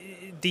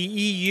the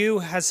EU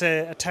has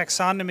a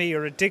taxonomy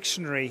or a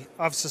dictionary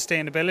of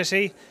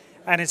sustainability,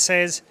 and it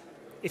says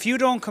if you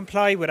don't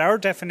comply with our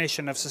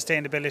definition of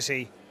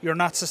sustainability, you're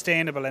not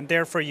sustainable, and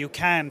therefore you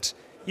can't.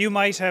 You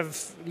might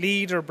have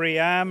LEED or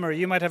BREEAM, or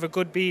you might have a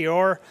good B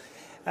or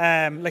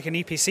like an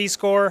EPC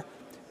score,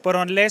 but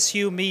unless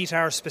you meet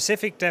our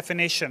specific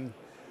definition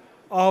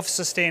of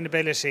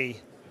sustainability,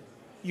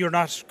 you're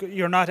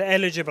not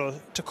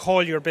eligible to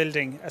call your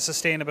building a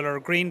sustainable or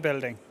a green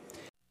building.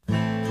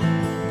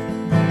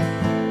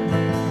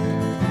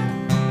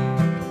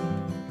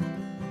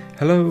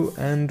 Hello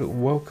and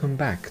welcome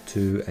back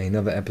to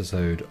another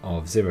episode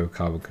of Zero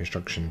Carbon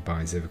Construction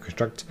by Zero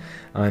Construct.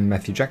 I'm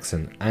Matthew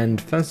Jackson,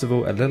 and first of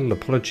all, a little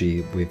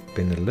apology. We've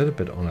been a little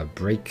bit on a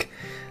break.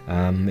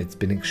 It's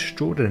been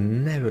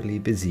extraordinarily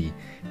busy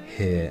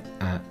here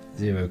at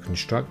Zero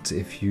Construct.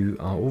 If you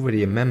are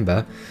already a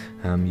member,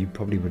 you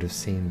probably would have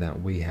seen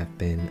that we have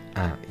been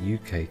at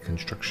UK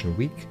Construction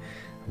Week.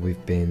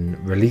 We've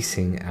been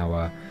releasing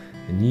our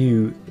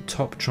new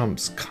Top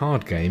Trumps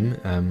card game,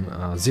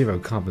 our Zero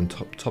Carbon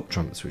Top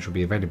Trumps, which will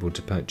be available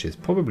to purchase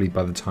probably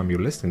by the time you're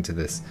listening to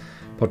this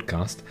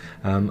podcast.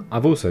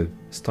 I've also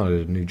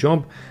started a new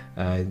job,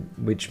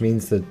 which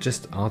means that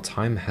just our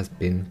time has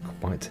been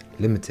quite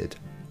limited.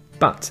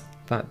 But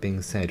that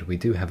being said, we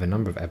do have a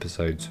number of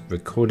episodes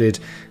recorded.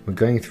 We're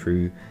going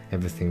through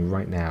everything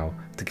right now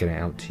to get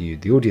it out to you,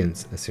 the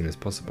audience, as soon as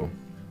possible.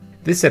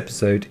 This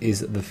episode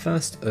is the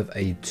first of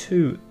a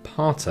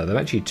two-parter. They're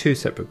actually two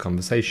separate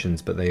conversations,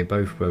 but they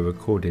both were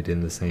recorded in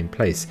the same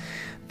place.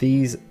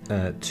 These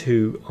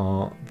two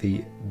are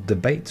the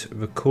debate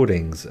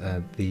recordings,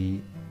 the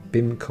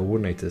BIM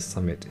Coordinators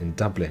Summit in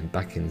Dublin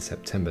back in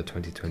September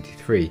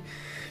 2023.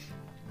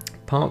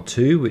 Part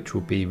 2, which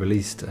will be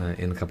released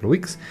in a couple of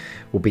weeks,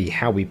 will be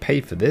how we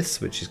pay for this,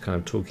 which is kind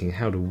of talking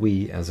how do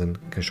we as a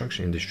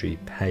construction industry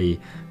pay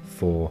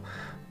for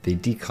the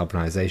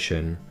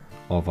decarbonisation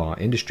of our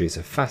industry. It's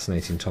a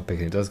fascinating topic,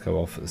 and it does go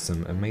off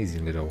some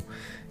amazing little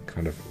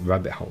kind of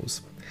rabbit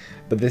holes.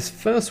 But this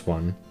first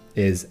one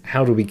is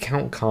how do we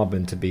count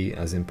carbon to be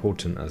as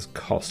important as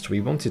cost? We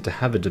wanted to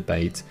have a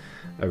debate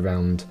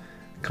around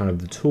kind of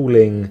the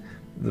tooling,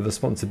 the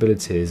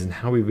responsibilities, and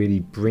how we really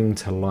bring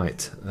to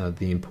light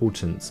the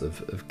importance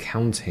of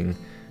counting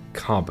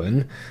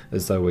carbon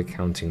as though we're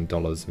counting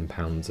dollars and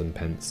pounds and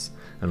pence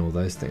and all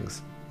those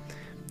things.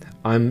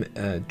 I'm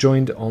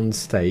joined on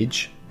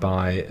stage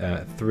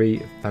by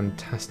three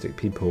fantastic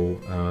people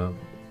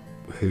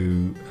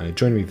who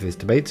join me for this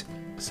debate.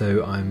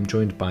 So I'm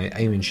joined by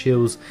Eamon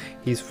Shields.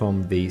 He's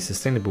from the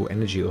Sustainable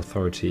Energy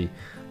Authority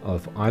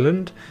of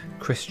Ireland,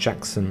 Chris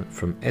Jackson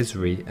from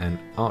Esri, and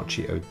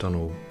Archie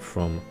O'Donnell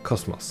from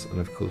Cosmos. And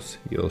of course,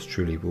 yours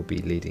truly will be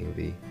leading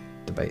the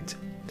debate.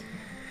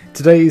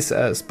 Today's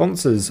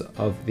sponsors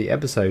of the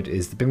episode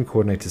is the BIM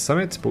Coordinator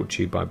Summit, brought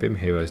to you by BIM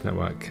Heroes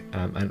Network,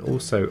 and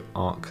also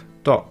Arc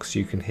Docs.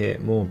 You can hear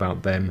more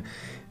about them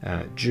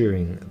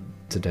during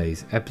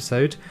today's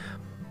episode.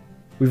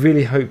 We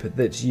really hope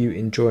that you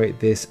enjoy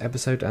this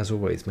episode. As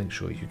always, make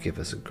sure you give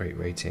us a great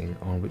rating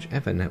on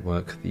whichever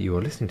network that you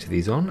are listening to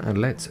these on, and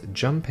let's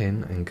jump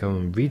in and go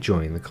and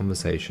rejoin the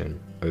conversation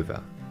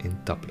over in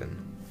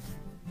Dublin.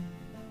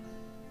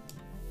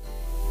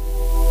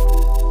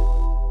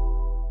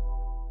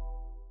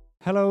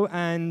 Hello,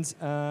 and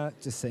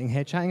just sitting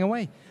here chatting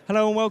away.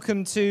 Hello and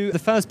welcome to the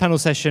first panel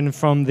session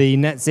from the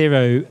Net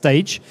Zero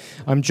stage.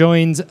 I'm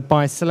joined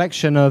by a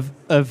selection of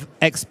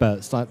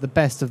experts, like the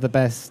best of the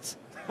best,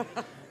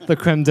 the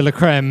creme de la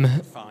creme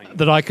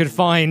that I could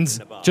find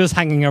just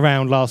hanging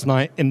around last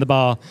night in the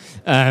bar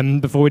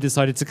before we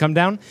decided to come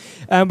down.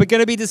 We're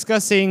going to be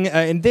discussing,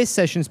 in this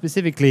session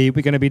specifically,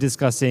 we're going to be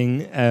discussing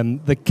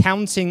the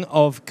counting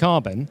of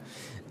carbon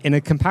in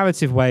a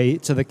comparative way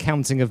to the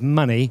counting of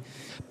money.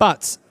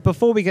 But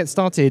before we get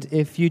started,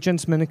 if you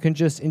gentlemen can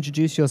just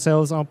introduce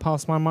yourselves, I'll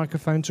pass my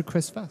microphone to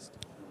Chris first.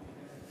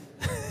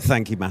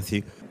 Thank you,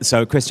 Matthew.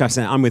 So, Chris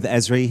Jackson, I'm with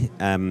Esri.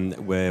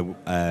 We're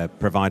a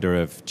provider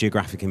of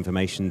geographic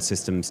information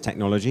systems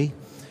technology,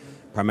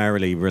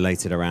 primarily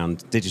related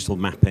around digital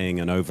mapping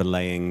and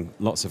overlaying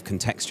lots of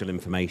contextual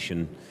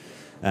information.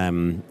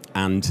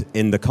 And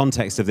in the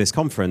context of this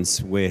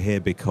conference, we're here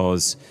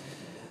because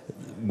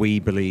we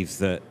believe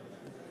that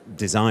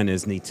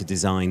designers need to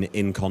design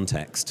in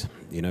context.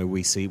 You know,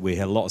 we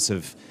hear lots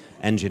of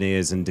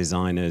engineers and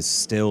designers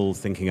still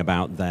thinking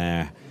about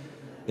their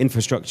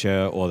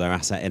infrastructure or their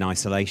asset in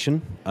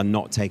isolation and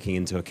not taking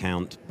into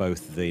account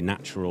both the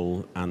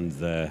natural and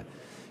the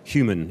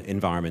human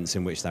environments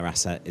in which their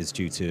asset is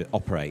due to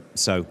operate.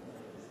 So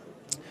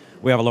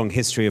we have a long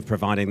history of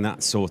providing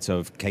that sort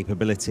of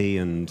capability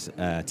and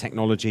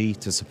technology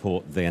to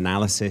support the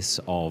analysis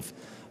of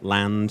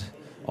land,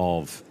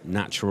 of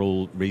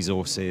natural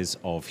resources,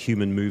 of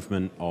human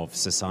movement, of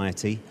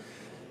society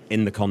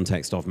in the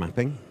context of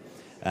mapping.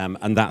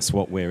 And that's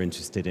what we're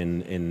interested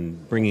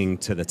in bringing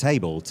to the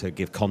table to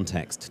give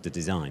context to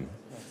design.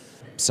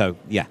 So,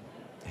 yeah,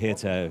 here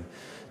to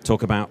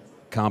talk about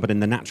carbon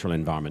in the natural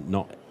environment,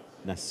 not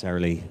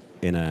necessarily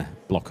in a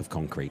block of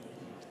concrete.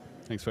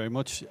 Thanks very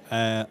much.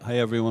 Hi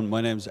everyone,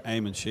 my name is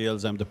Eamon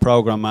Shields. I'm the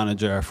Programme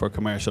Manager for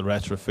Commercial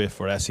Retrofit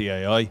for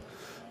SEAI.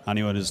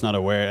 Anyone who's not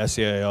aware,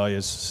 SEAI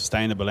is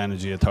Sustainable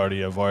Energy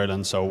Authority of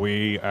Ireland, so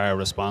we are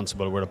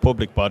responsible, we're a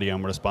public body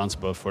and we're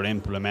responsible for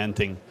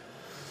implementing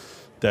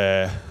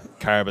the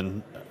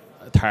carbon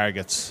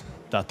targets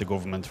that the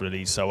government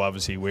released. So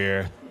obviously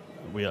a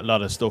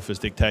lot of stuff is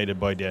dictated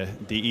by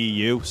the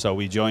EU, so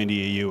we joined the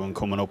EU and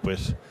coming up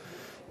with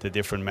the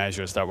different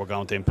measures that we're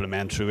going to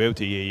implement throughout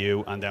the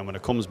EU, and then when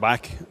it comes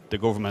back, the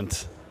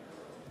government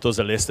does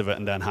a list of it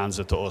and then hands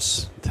it to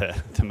us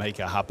to make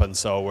it happen.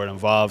 So we're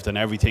involved in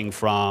everything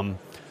from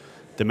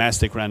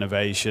domestic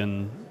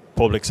renovation,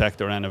 public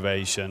sector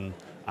renovation,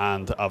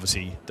 and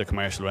obviously the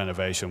commercial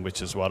renovation,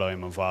 which is what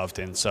I'm involved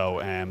in.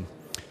 So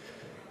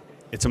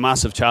it's a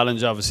massive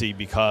challenge, obviously,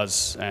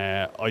 because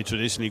I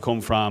traditionally come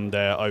from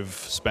I've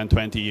spent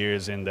 20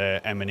 years in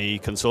the M&E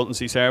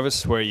consultancy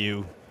service, where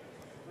you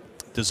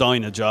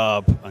design a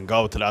job and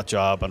go to that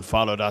job and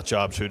follow that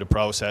job through the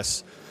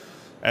process.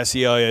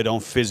 SEI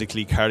don't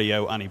physically carry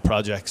out any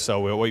projects,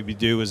 so what we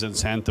do is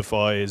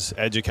incentivise,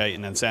 educate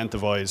and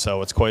incentivise,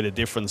 so it's quite a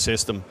different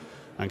system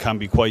and can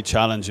be quite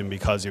challenging,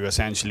 because you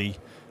essentially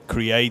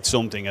create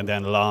something and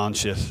then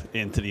launch it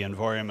into the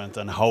environment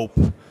and hope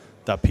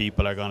that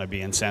people are going to be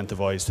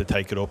incentivised to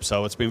take it up.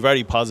 So it's been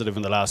very positive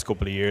in the last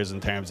couple of years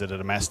in terms of the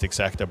domestic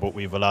sector, but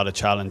we have a lot of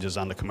challenges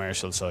on the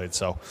commercial side.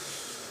 So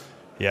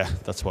yeah,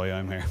 that's why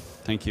I'm here.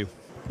 Thank you.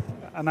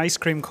 An ice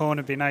cream cone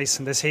would be nice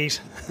in this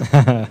heat.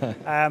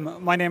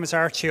 My name is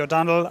Archie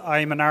O'Donnell.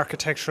 I'm an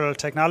architectural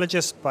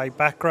technologist by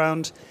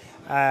background,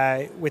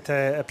 with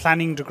a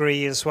planning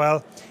degree as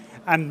well.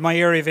 And my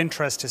area of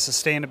interest is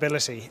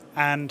sustainability.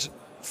 And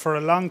for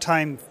a long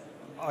time,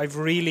 I've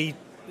really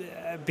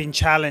been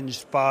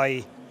challenged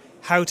by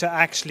how to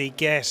actually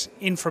get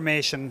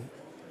information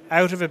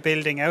out of a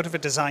building, out of a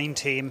design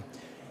team,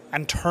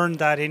 and turn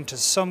that into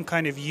some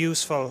kind of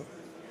useful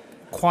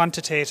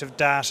quantitative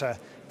data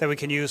that we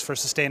can use for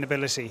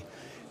sustainability.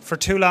 For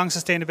too long,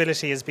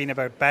 sustainability has been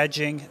about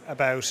badging,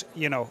 about,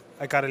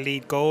 I got a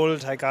LEED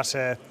Gold, I got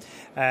a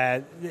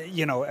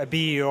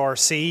B or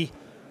C,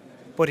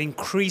 but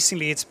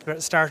increasingly it's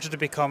started to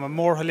become a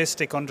more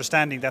holistic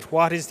understanding that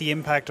what is the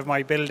impact of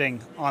my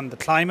building on the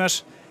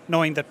climate,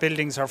 knowing that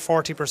buildings are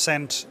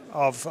 40%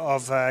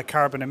 of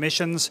carbon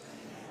emissions,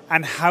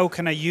 and how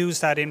can I use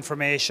that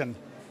information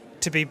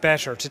to be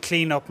better, to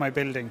clean up my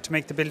building, to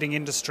make the building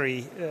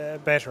industry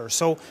better.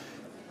 So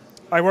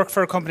I work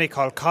for a company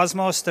called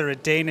Cosmos. They're a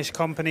Danish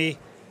company,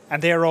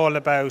 and they're all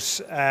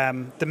about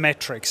the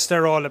metrics.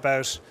 They're all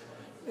about,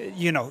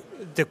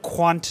 the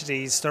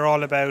quantities. They're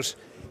all about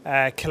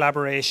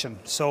collaboration.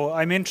 So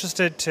I'm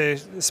interested to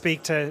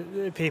speak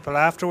to people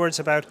afterwards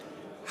about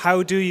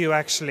how do you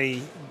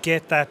actually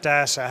get that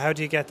data? How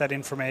do you get that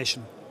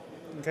information?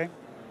 Okay.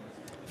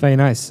 Very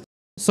nice.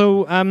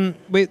 So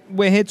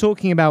we're here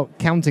talking about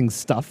counting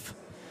stuff,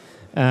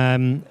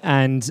 and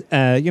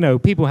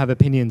people have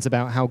opinions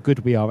about how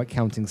good we are at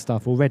counting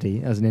stuff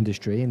already as an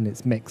industry, and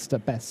it's mixed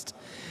at best.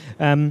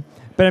 But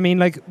I mean,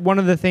 like, one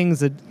of the things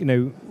that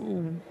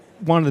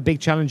one of the big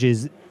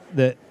challenges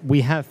that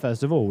we have,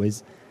 first of all,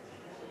 is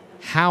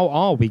how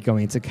are we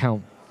going to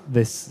count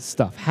this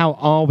stuff? How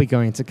are we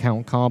going to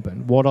count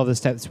carbon? What are the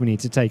steps we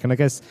need to take? And I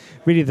guess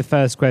really the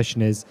first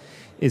question is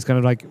kind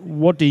of like,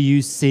 what do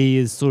you see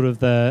as sort of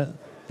the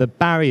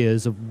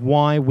barriers of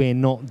why we're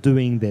not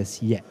doing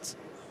this yet?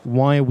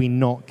 Why are we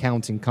not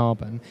counting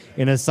carbon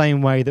in the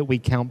same way that we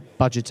count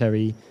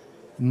budgetary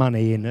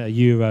money in a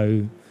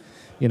euro,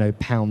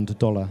 pound,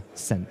 dollar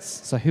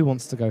sense? So who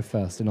wants to go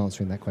first in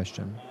answering that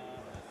question?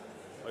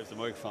 I have the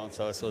microphone,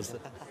 so I suppose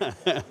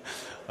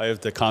I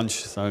have the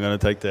conch, so I'm going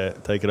to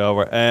take it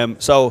over.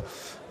 So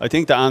I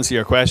think to answer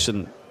your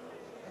question,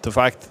 the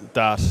fact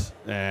that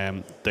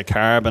the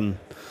carbon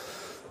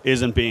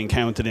isn't being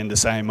counted in the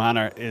same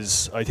manner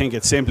I think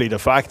it's simply the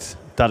fact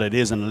that it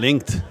isn't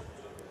linked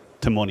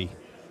to money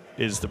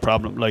is the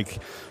problem. Like,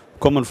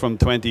 coming from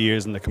 20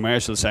 years in the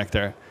commercial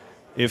sector,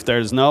 if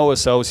there's no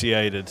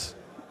associated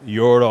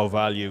euro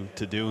value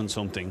to doing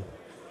something,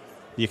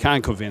 you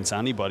can't convince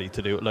anybody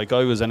to do it. Like,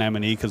 I was an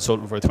M&E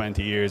consultant for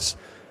 20 years,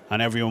 and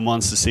everyone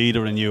wants to see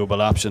the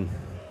renewable option.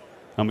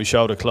 And we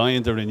show the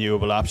client the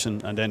renewable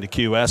option, and then the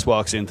QS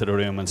walks into the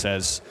room and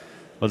says,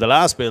 well, the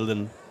last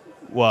building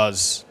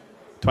was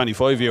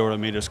 €25 a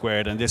metre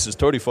squared, and this is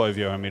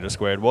 €35 a metre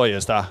squared. Why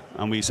is that?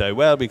 And we say,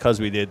 well, because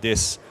we did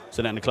this.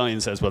 So then the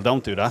client says, well,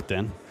 don't do that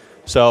then.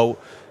 So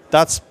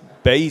that's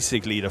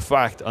basically the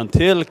fact.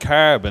 Until the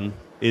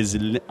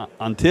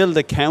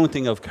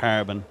counting of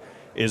carbon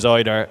is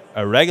either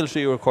a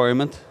regulatory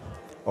requirement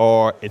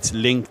or it's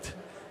linked.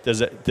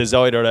 There's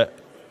either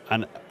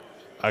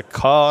a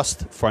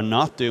cost for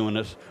not doing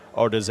it,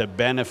 or there's a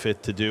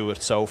benefit to do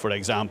it. So, for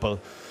example,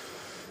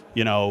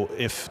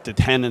 if the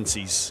tenants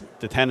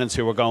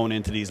who were going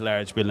into these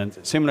large buildings,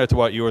 similar to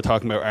what you were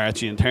talking about,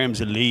 Archie, in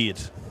terms of LEED.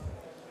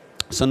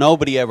 So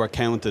nobody ever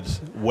counted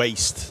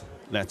waste,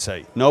 let's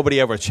say. Nobody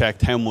ever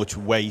checked how much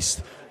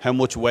waste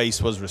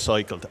was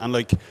recycled. And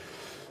like,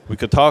 we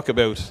could talk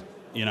about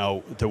you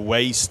know, the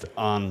waste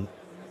on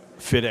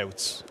fit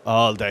outs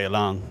all day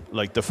long.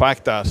 Like the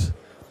fact that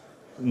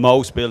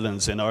most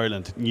buildings in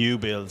Ireland, new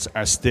builds,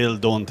 are still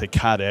done to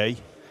Cat A,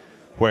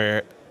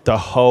 where the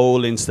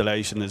whole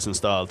installation is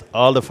installed.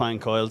 All the fan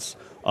coils,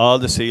 all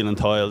the ceiling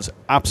tiles,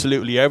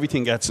 absolutely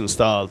everything gets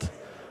installed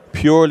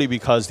purely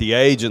because the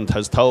agent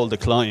has told the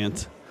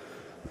client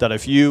that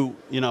if you're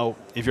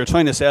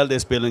trying to sell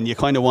this building, you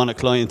kind of want a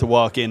client to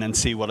walk in and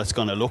see what it's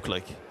going to look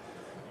like.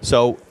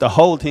 So the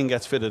whole thing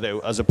gets fitted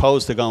out as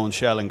opposed to going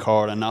shell and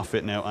core and not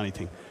fitting out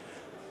anything.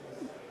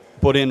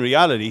 But in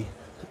reality,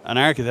 an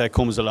architect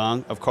comes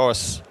along, of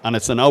course, and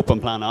it's an open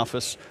plan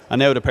office, and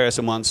now the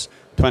person wants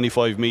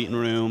 25 meeting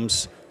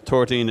rooms,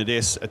 13 of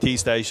this, a tea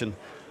station,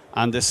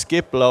 and the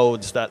skip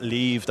loads that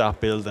leave that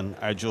building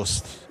are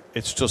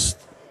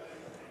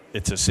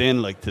it's a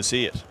sin, like, to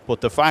see it.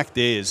 But the fact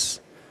is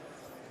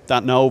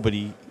that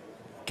nobody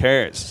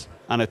cares,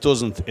 and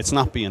it's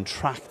not being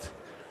tracked.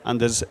 And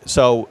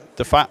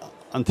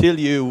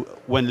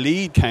when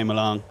Lead came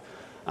along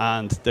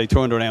and they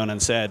turned around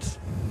and said,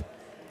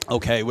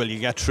 okay, well, you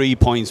get 3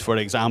 points, for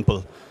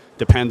example,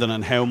 depending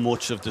on how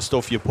much of the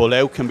stuff you pull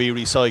out can be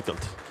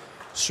recycled.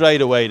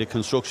 Straight away, the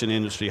construction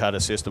industry had a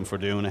system for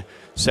doing it.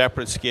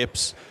 Separate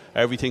skips,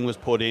 everything was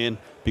put in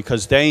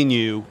because they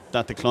knew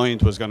that the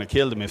client was going to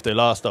kill them if they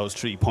lost those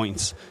 3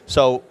 points.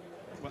 So,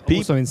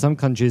 also in some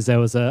countries there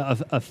was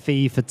a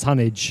fee for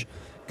tonnage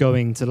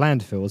going to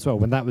landfill as well.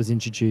 When that was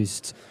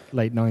introduced,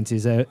 late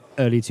 90s,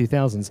 early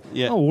 2000s.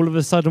 Yeah. Oh, all of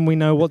a sudden we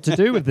know what to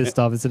do with this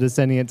stuff instead of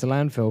sending it to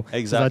landfill.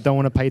 Exactly. Because I don't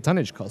want to pay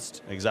tonnage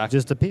cost. Exactly. It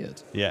just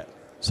appeared. Yeah.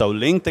 So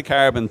link the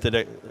carbon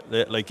to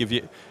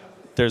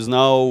there's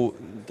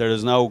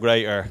no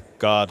greater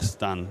God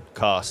than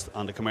cost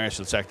on the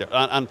commercial sector.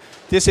 And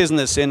this isn't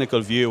a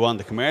cynical view on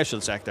the commercial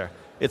sector.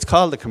 It's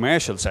called the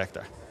commercial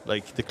sector.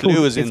 Like, the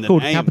clue is in the name.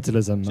 It's called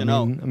capitalism.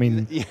 I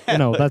mean, yeah.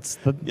 That's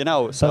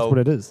what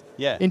it is.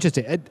 Yeah.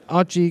 Interesting.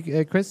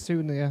 Archie, Chris,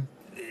 You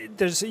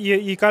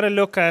got to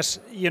look at,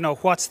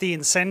 what's the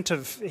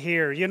incentive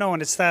here,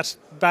 and it's that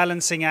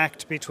balancing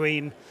act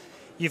between,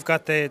 you've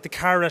got the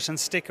carrot and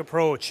stick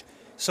approach.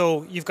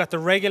 So you've got the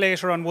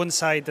regulator on one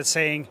side that's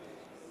saying,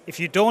 if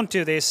you don't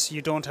do this,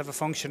 you don't have a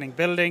functioning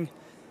building.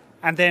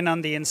 And then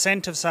on the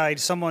incentive side,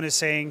 someone is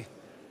saying,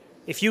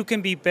 if you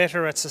can be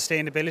better at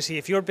sustainability,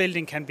 if your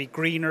building can be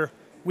greener,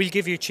 we'll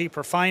give you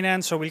cheaper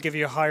finance or we'll give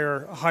you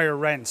higher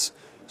rents.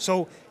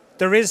 So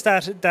there is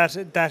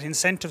that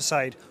incentive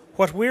side.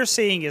 What we're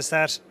seeing is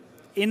that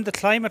in the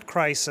climate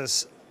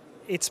crisis,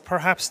 it's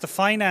perhaps the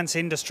finance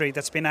industry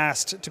that's been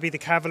asked to be the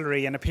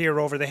cavalry and appear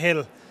over the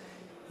hill.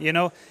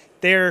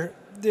 They're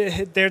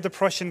the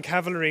Prussian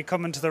cavalry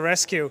coming to the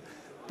rescue.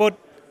 But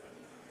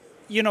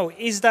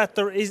is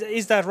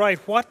that right?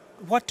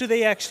 What do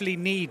they actually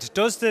need?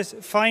 Does the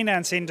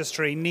finance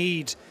industry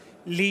need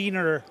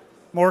leaner,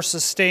 more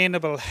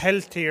sustainable,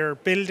 healthier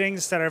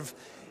buildings that have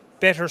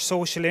better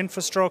social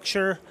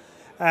infrastructure,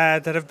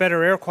 that have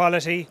better air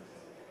quality?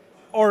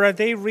 Or are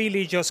they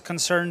really just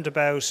concerned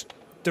about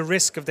the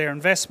risk of their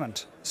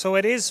investment? So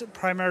it is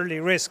primarily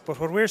risk, but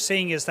what we're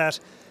seeing is that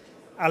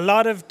a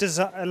lot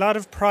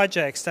of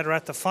projects that are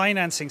at the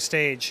financing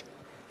stage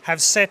have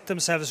set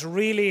themselves a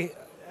really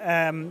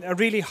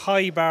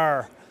high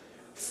bar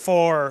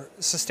for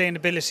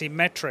sustainability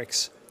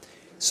metrics.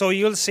 So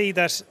you'll see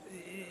that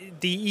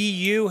the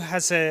EU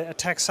has a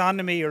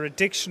taxonomy or a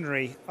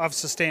dictionary of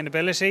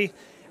sustainability,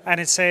 and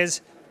it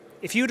says,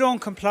 if you don't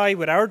comply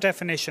with our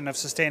definition of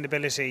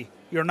sustainability,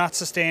 you're not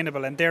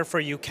sustainable, and therefore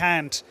you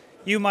can't.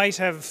 You might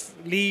have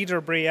LEED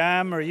or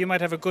BREEAM, or you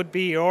might have a good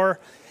B or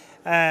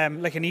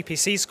like an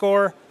EPC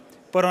score,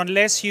 but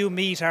unless you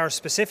meet our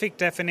specific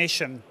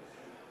definition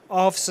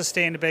of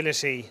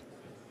sustainability,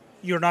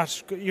 you're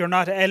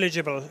not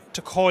eligible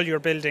to call your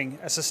building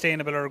a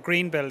sustainable or a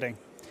green building.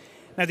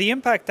 Now, the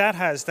impact that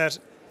has, that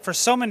for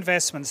some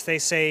investments they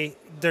say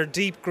they're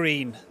deep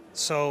green.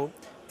 So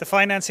the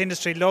finance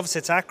industry loves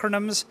its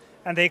acronyms,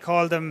 and they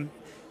call them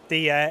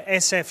the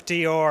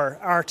SFDR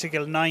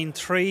Article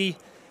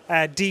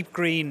 9.3 deep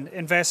green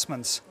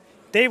investments.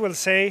 They will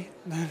say,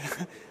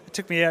 it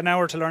took me an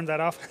hour to learn that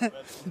off.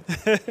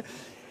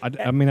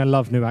 I mean, I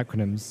love new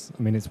acronyms.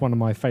 I mean, it's one of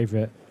my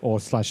favourite or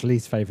 /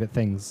 least favourite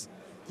things.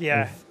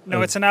 Yeah,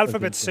 it's an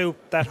alphabet soup,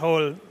 that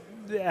whole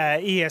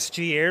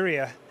ESG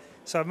area.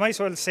 So I might as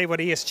well say what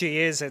ESG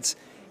is. It's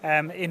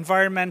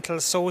environmental,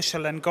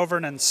 social and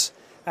governance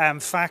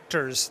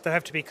factors that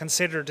have to be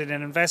considered in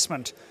an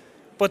investment.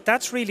 But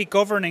that's really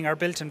governing our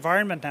built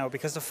environment now,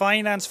 because the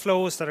finance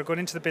flows that are going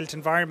into the built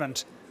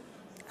environment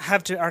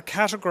are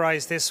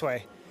categorised this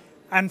way.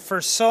 And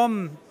for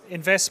some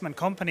investment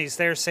companies,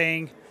 they're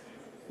saying,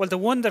 well, the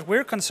one that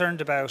we're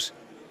concerned about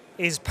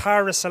is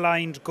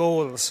Paris-aligned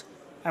goals.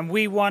 And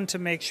we want to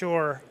make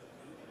sure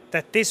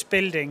that this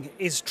building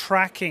is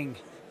tracking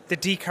the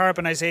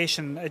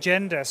decarbonisation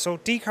agenda. So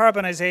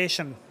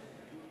decarbonisation,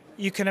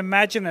 you can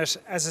imagine it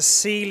as a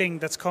ceiling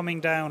that's coming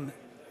down,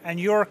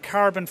 and your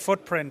carbon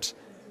footprint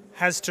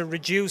has to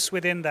reduce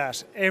within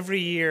that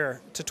every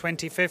year to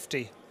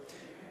 2050.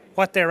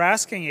 What they're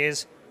asking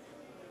is,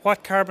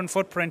 what carbon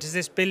footprint is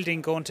this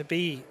building going to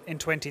be in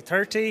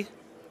 2030,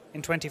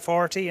 in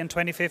 2040, in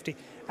 2050?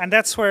 And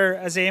that's where,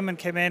 as Eamon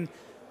came in,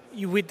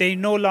 they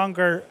no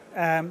longer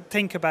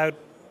think about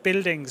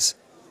buildings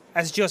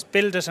as just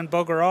build it and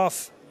bugger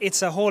off.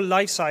 It's a whole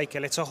life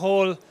cycle. It's a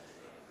whole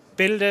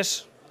build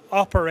it,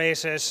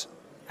 operate it,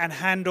 and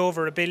hand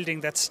over a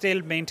building that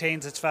still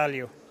maintains its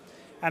value.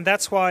 And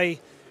that's why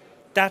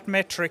that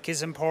metric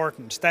is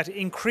important, that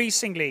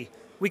increasingly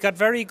we got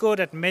very good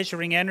at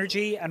measuring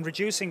energy and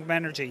reducing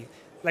energy,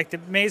 like the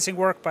amazing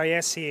work by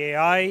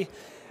SCAI.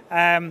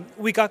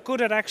 We got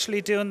good at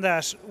actually doing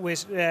that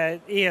with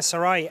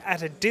ESRI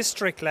at a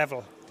district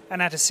level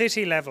and at a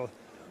city level.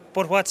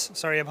 But what's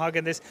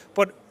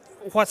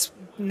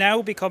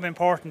now become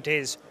important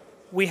is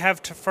we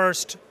have to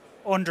first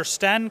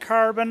understand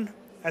carbon,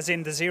 as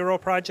in the Zero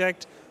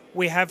project.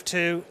 We have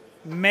to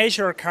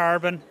measure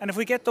carbon, and if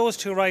we get those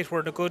two right,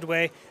 we're in a good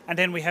way, and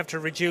then we have to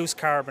reduce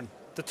carbon.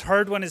 The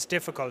third one is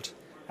difficult,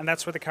 and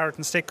that's where the carrot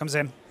and stick comes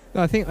in.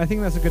 No, I think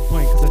that's a good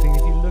point, because I think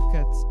if you look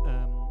at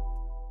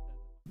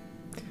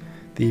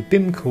The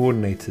BIM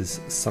Coordinators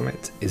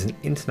Summit is an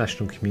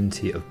international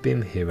community of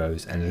BIM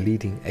heroes and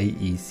leading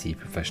AEC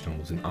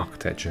professionals in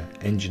architecture,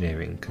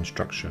 engineering,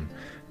 construction,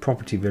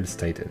 property, real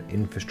estate and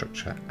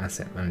infrastructure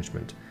asset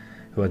management,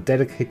 who are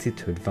dedicated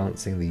to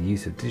advancing the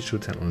use of digital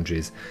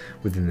technologies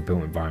within the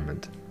built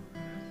environment.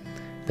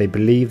 They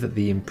believe that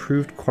the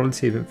improved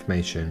quality of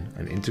information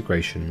and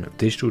integration of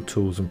digital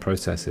tools and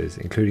processes,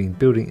 including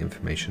building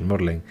information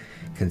modelling,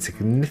 can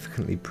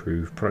significantly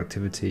improve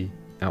productivity,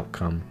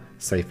 outcome,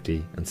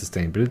 safety and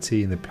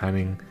sustainability in the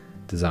planning,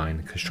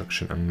 design,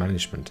 construction and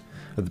management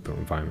of the built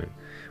environment,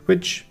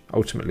 which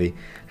ultimately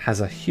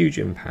has a huge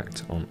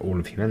impact on all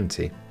of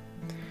humanity.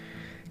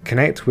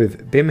 Connect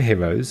with BIM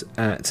Heroes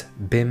at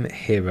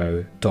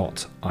bimhero.io,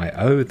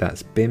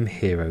 that's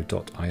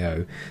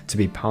bimhero.io, to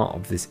be part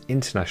of this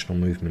international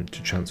movement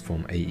to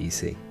transform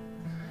AEC.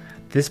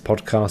 This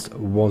podcast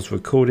was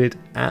recorded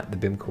at the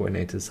BIM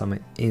Coordinator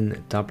Summit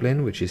in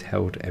Dublin, which is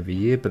held every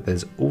year, but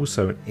there's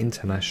also an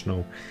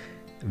international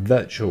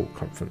virtual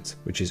conference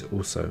which is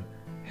also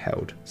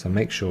held. So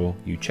make sure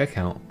you check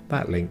out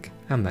that link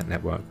and that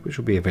network, which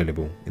will be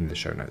available in the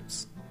show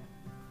notes.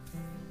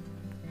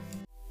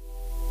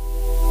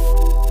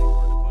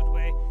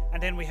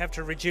 And then we have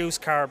to reduce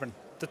carbon.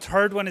 The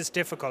third one is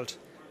difficult,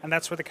 and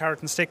that's where the carrot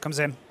and stick comes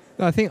in.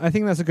 I think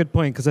that's a good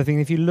point, because I think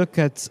if you look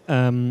at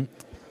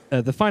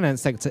the finance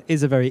sector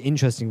is a very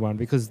interesting one,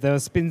 because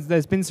there's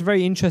been some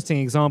very interesting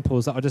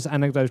examples that I'll just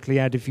anecdotally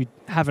add if you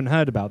haven't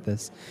heard about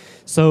this.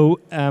 So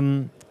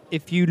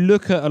if you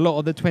look at a lot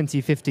of the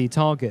 2050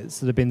 targets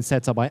that have been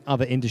set up by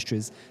other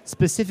industries,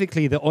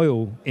 specifically the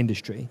oil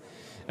industry,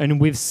 and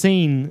we've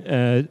seen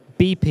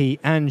BP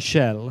and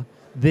Shell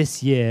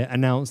this year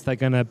announce they're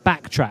going to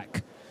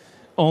backtrack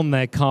on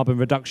their carbon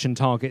reduction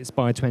targets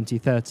by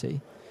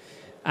 2030.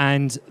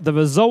 And the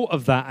result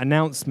of that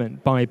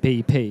announcement by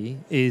BP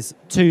is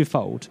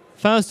twofold.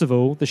 First of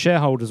all, the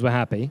shareholders were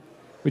happy,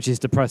 which is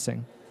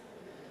depressing.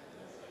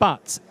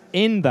 But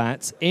in their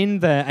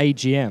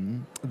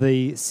AGM,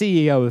 the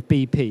CEO of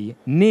BP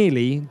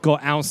nearly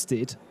got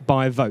ousted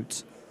by a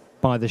vote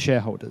by the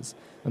shareholders.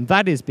 And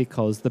that is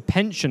because the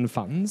pension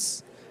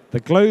funds, the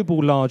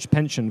global large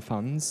pension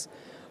funds,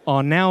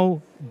 are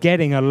now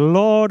getting a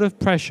lot of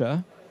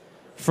pressure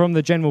from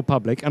the general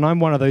public, and I'm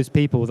one of those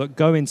people that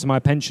go into my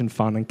pension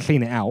fund and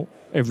clean it out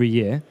every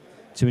year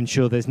to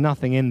ensure there's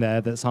nothing in there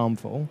that's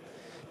harmful,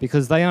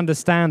 because they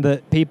understand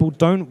that people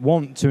don't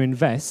want to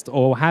invest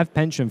or have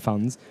pension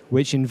funds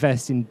which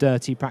invest in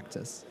dirty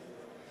practice.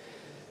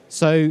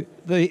 So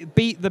the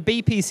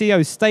BP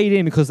CEO stayed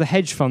in because the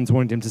hedge funds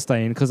wanted him to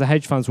stay in, because the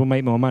hedge funds will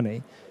make more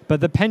money,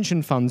 but the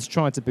pension funds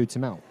tried to boot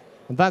him out.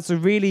 And that's a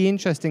really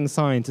interesting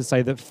sign to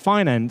say that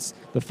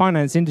the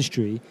finance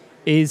industry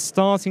is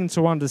starting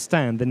to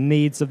understand the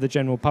needs of the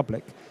general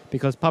public,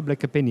 because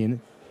public opinion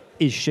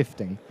is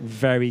shifting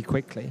very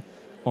quickly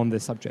on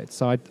this subject.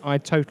 So I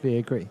totally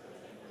agree.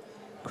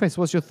 Chris,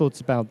 what's your thoughts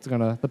about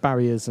the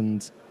barriers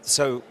and...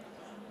 So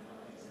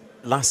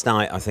last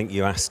night, I think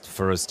you asked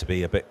for us to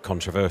be a bit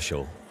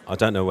controversial. I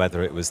don't know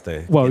whether it was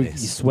the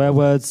Guinness. You swear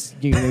words,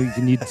 you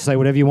can say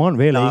whatever you want,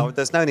 really. No,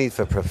 there's no need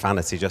for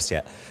profanity just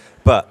yet.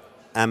 But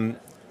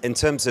in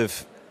terms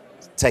of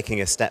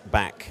taking a step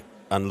back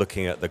and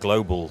looking at the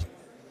global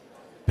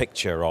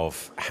picture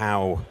of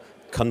how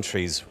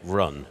countries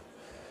run,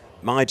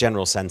 my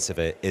general sense of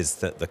it is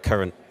that the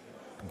current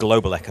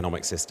global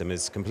economic system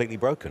is completely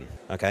broken.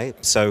 Okay,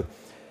 so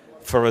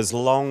for as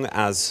long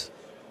as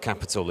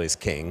capital is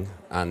king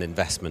and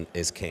investment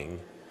is king,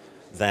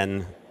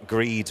 then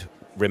greed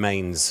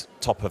remains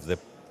top of the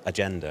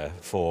agenda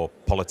for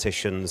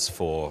politicians,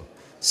 for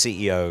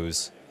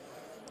CEOs,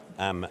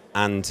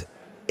 and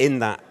in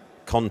that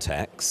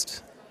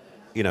context,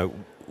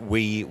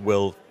 we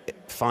will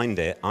find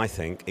it, I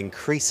think,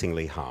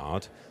 increasingly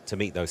hard to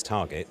meet those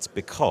targets,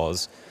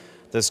 because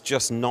there's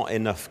just not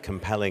enough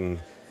compelling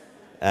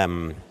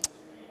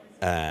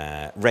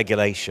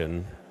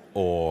regulation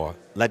or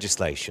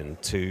legislation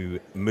to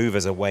move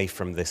us away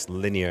from this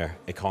linear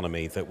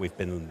economy that we've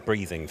been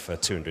breathing for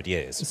 200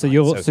 years. So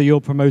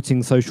you're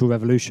promoting social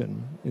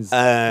revolution, is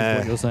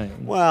what you're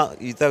saying? Well,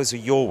 those are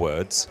your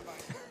words.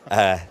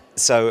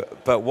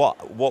 But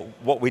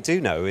what we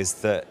do know is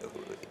that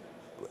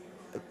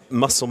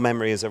muscle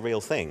memory is a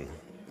real thing,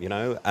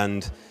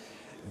 and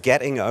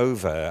getting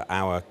over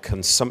our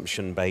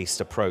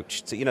consumption-based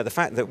approach to, the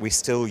fact that we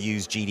still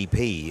use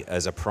GDP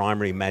as a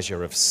primary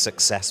measure of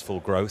successful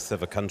growth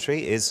of a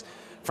country is,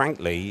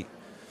 frankly,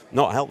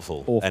 not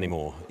helpful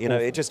anymore.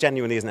 It just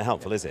genuinely isn't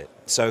helpful, is it?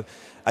 So,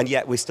 and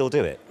yet we still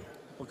do it.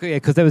 Okay, yeah,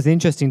 because there was an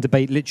interesting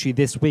debate literally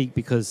this week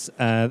because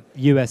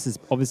US is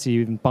obviously,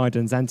 even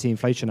Biden's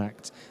Anti-Inflation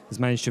Act has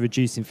managed to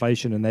reduce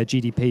inflation, and their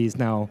GDP is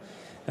now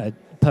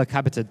per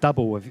capita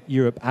double of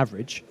Europe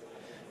average.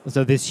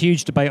 So this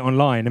huge debate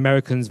online,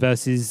 Americans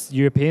versus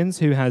Europeans,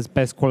 who has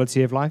best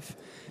quality of life.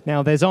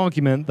 Now, there's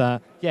argument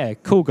that, yeah,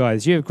 cool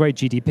guys, you have great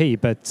GDP,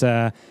 but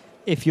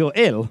if you're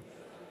ill,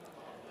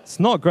 it's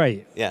not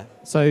great. Yeah.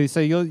 So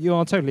you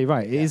are totally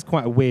right. It is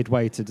quite a weird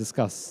way to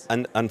discuss.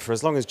 And for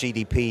as long as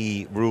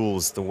GDP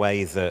rules the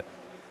way that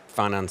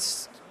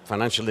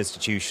financial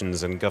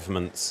institutions and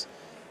governments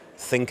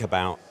think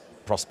about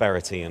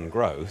prosperity and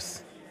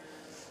growth,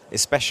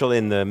 especially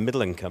in the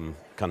middle-income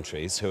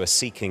countries who are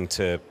seeking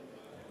to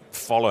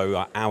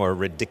follow our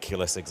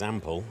ridiculous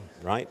example,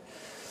 right?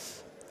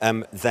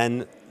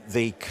 Then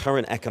the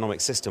current economic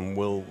system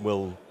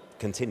will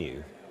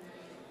continue.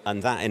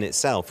 And that in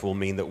itself will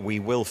mean that we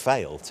will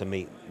fail to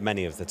meet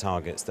many of the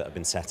targets that have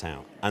been set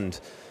out. And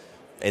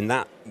in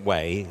that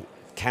way,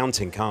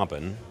 counting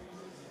carbon,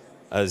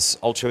 as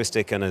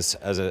altruistic and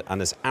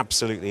as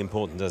absolutely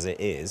important as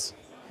it is,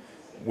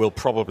 will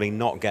probably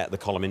not get the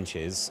column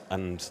inches,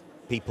 and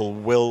people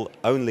will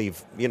only,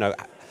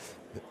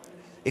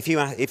 if you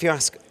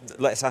ask,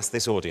 let's ask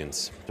this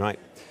audience, right?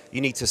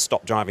 You need to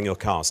stop driving your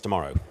cars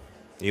tomorrow.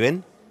 Are you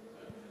in?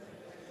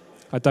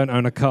 I don't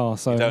own a car,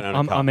 so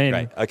I'm in.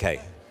 Great. Okay.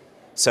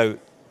 So,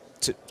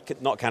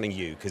 not counting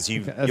you, because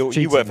you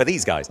work for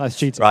these guys. That's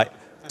cheating. Right.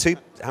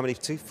 How many?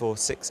 2, 4,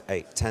 6,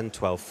 8, 10,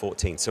 12,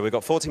 14. So we've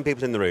got 14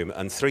 people in the room,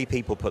 and 3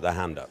 people put their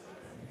hand up.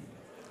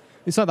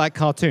 It's like that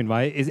cartoon,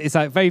 right? It's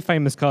that very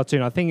famous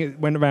cartoon. I think it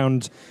went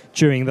around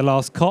during the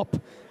last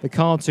COP. The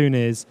cartoon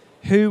is,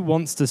 who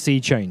wants to see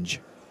change?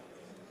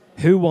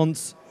 Who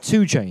wants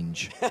to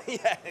change?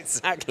 Yeah,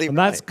 exactly. And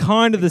that's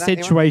kind of the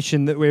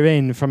situation that we're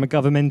in from a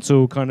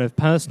governmental kind of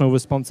personal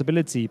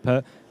responsibility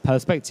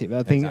perspective.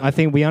 I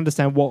think we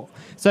understand what.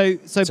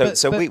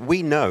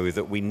 We know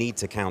that we need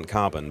to count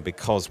carbon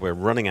because we're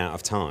running out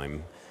of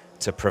time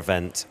to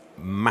prevent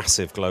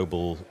massive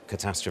global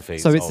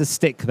catastrophes. So it's a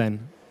stick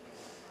then.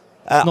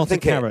 Not a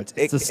carrot.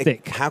 It's a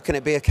stick. How can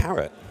it be a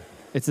carrot?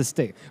 It's a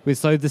stick.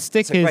 So the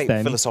stick is then.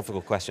 Great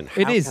philosophical question.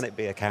 How can it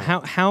be a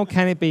carrot? How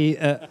can it be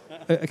a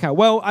carrot?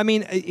 Well, I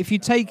mean, if you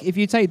take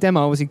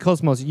Denmark, obviously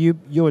Cosmos,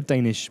 you're a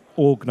Danish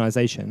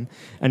organisation,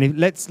 and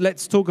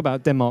let's talk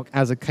about Denmark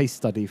as a case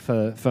study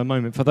for a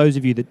moment. For those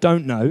of you that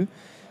don't know,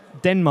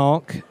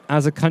 Denmark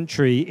as a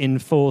country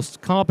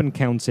enforced carbon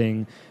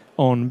counting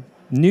on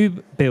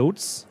new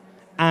builds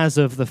as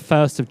of the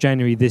 1st of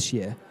January this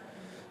year.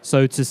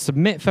 So to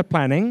submit for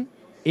planning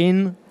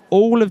in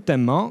all of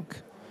Denmark,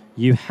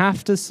 you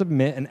have to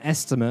submit an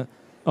estimate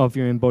of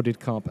your embodied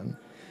carbon.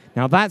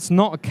 Now, that's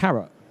not a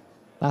carrot.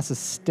 That's a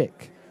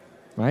stick,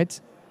 right?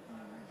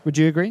 Would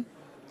you agree?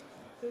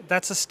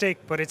 That's a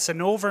stick, but it's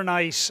an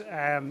overnight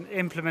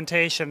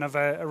implementation of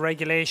a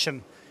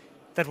regulation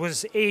that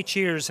was 8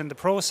 years in the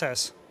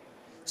process.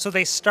 So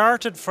they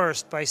started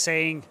first by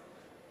saying,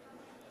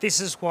 this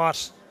is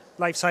what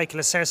life cycle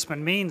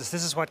assessment means,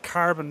 this is what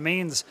carbon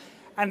means.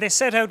 And they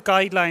set out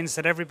guidelines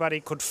that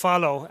everybody could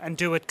follow and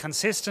do it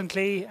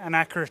consistently and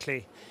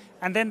accurately.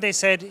 And then they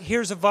said,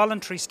 here's a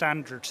voluntary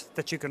standard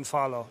that you can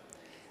follow.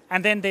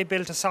 And then they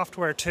built a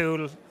software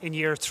tool in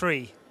year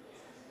 3.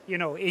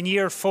 In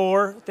year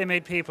 4, they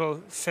made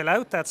people fill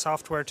out that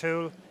software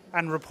tool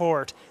and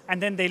report.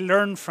 And then they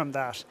learned from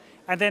that.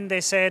 And then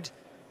they said,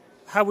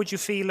 how would you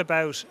feel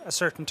about a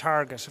certain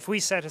target? If we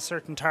set a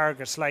certain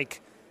target,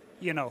 like,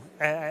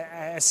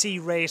 a C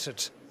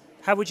rated,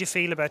 how would you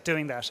feel about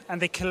doing that?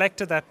 And they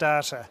collected that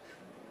data.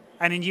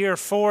 And in year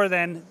 4,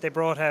 then, they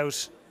brought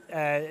out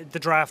the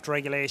draft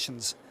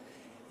regulations.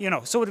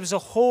 So it was a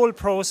whole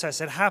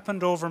process. It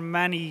happened over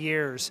many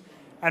years.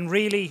 And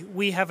really,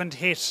 we haven't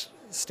hit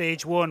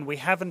stage 1. We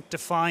haven't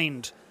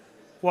defined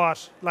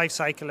what life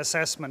cycle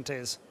assessment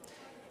is.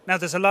 Now,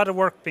 there's a lot of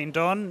work being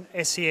done.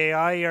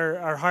 SCAI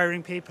are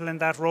hiring people in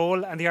that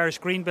role, and the Irish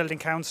Green Building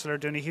Council are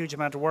doing a huge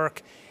amount of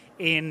work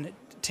in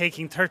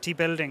taking 30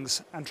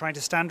 buildings and trying to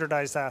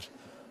standardise that.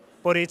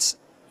 But it's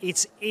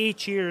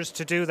 8 years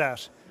to do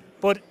that.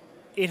 But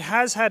it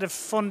has had a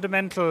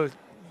fundamental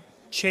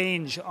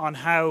change on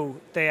how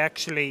they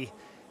actually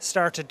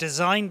start to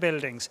design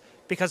buildings,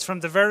 because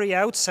from the very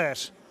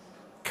outset,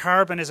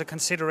 carbon is a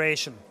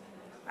consideration.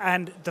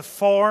 And the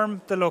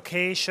form, the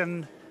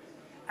location,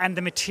 and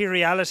the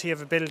materiality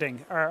of a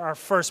building are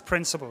first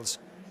principles.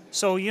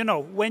 So,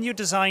 when you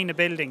design a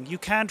building, you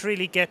can't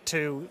really get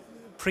to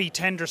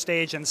pre-tender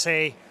stage and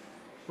say,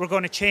 we're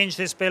going to change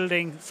this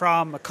building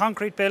from a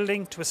concrete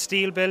building to a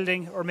steel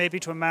building or maybe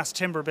to a mass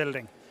timber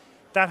building.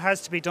 That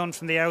has to be done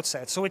from the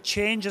outset. So it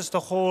changes the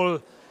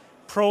whole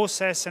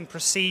process and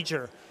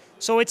procedure.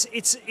 So it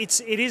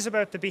is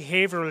about the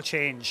behavioural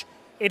change.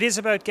 It is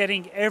about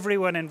getting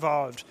everyone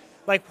involved.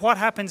 Like what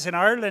happens in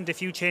Ireland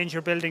if you change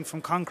your building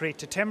from concrete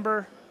to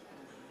timber?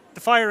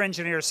 The fire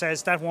engineer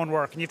says that won't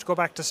work and you have to go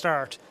back to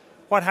start.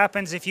 What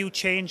happens if you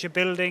change a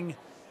building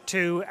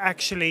to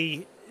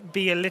actually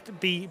be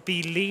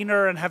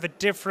leaner and have a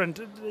different,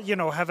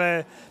 have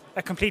a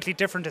completely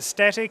different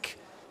aesthetic?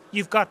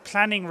 You've got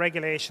planning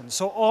regulations.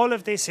 So all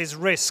of this is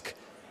risk,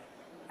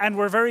 and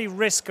we're very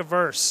risk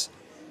averse.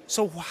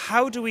 So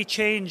how do we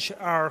change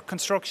our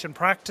construction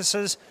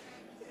practices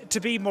to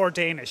be more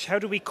Danish? How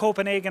do we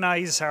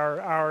Copenhagenize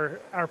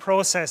our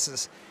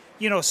processes?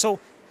 So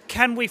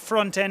can we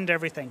front end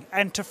everything?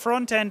 And to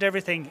front end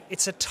everything,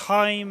 it's a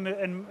time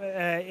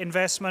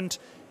investment.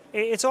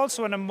 It's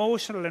also an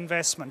emotional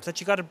investment that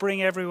you got to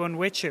bring everyone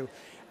with you.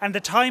 And the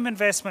time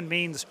investment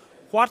means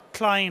what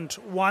client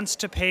wants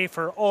to pay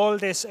for all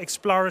this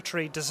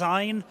exploratory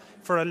design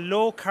for a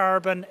low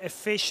carbon,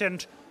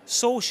 efficient,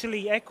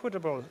 socially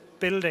equitable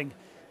building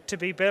to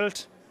be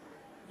built,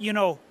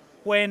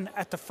 when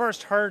at the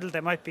first hurdle they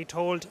might be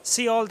told,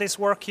 see all this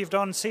work you've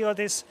done, see all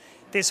this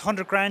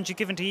 100 grand you've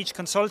given to each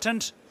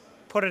consultant,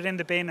 put it in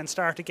the bin and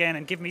start again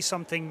and give me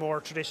something more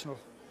traditional.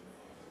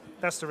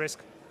 That's the risk.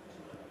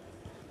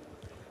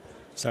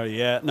 Sorry,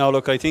 yeah. No,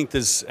 look, I think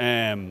there's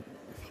a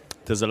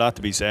lot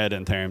to be said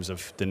in terms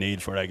of the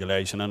need for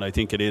regulation, and I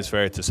think it is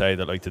fair to say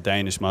that like the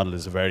Danish model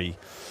is a very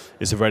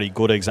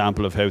good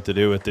example of how to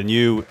do it. The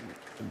new,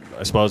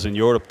 I suppose in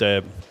Europe,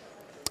 the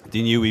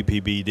new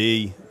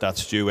EPBD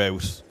that's due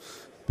out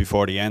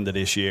before the end of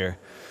this year,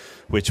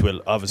 which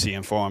will obviously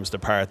informs the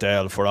Part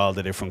L for all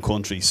the different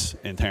countries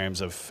in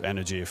terms of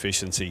energy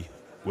efficiency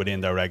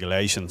within their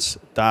regulations.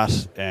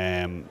 That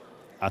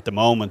at the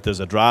moment there's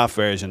a draft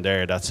version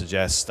there that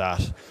suggests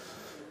that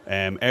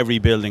every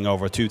building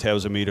over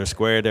 2,000 metres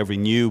squared, every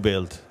new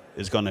build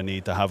is going to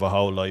need to have a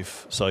whole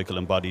life cycle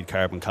embodied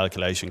carbon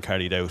calculation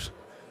carried out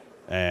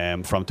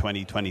from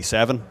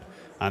 2027,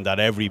 and that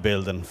every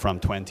building from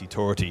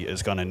 2030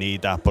 is going to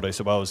need that. But I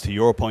suppose to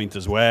your point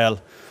as well,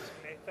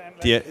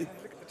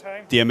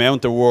 the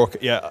amount of work,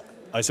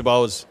 I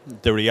suppose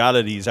the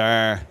realities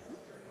are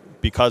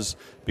because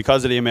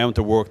of the amount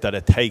of work that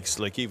it takes,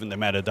 like even the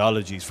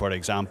methodologies, for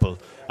example,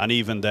 and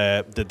even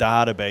the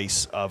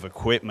database of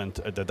equipment,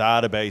 the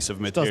database of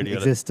material. It doesn't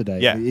exist today.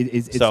 Yeah.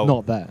 It's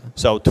not there.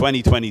 So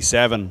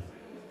 2027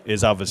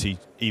 is obviously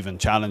even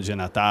challenging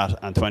at that,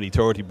 and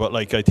 2030. But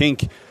like I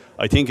think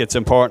it's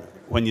important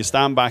when you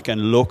stand back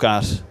and look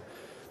at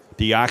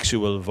the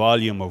actual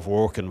volume of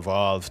work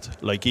involved.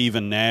 Like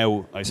even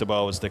now, I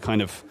suppose the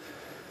kind of,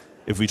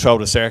 if we throw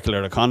the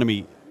circular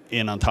economy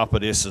in on top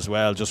of this as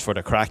well, just for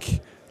the crack,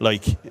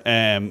 like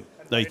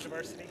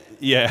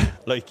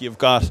you've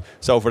got,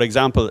 so for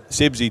example,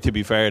 CIBSE, to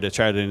be fair, the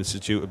Chartered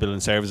Institute of Building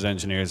Services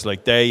Engineers,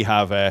 like they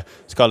have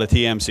it's called a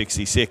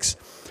TM66,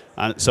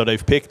 and so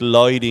they've picked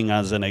lighting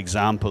as an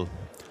example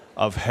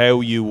of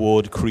how you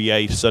would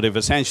create. So they've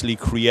essentially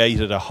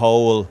created a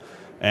whole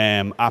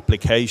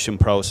application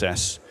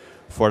process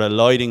for a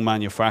lighting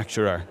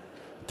manufacturer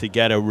to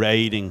get a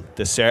rating,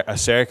 a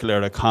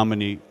circular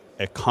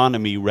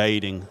economy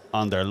rating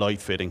on their light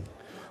fitting.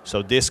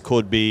 So this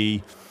could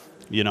be,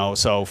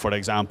 so for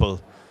example,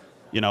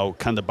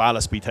 can the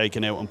ballast be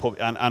taken out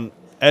and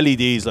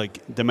LEDs, like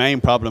the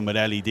main problem with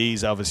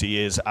LEDs obviously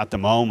is at the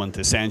moment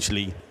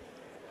essentially,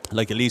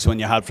 like at least when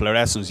you had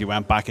fluorescents, you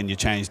went back and you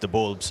changed the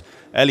bulbs.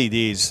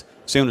 LEDs,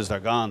 as soon as they're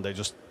gone,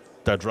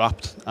 they're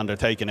dropped and they're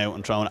taken out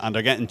and thrown, and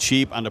they're getting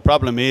cheap, and the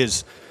problem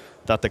is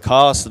that the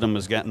cost of them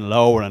is getting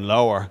lower and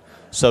lower.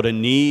 So the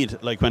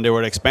need, like when they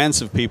were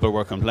expensive, people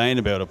were complaining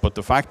about it, but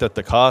the fact that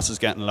the cost is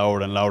getting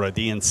lower and lower,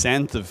 the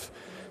incentive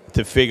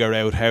to figure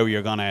out how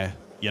you're going to,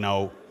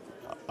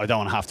 I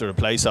don't have to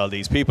replace all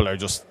these people, are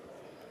just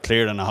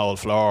clearing the whole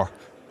floor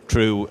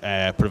through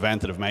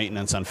preventative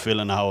maintenance and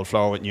filling the whole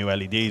floor with new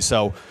LEDs.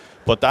 So,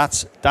 but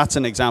that's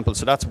an example.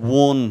 So that's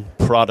one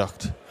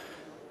product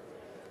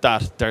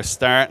that they're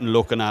starting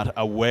looking at,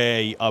 a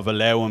way of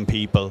allowing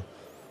people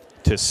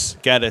to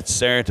get it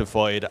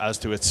certified as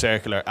to its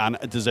circular, and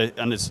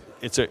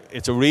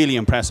it's a really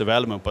impressive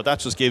element. But that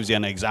just gives you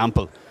an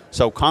example.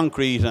 So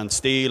concrete and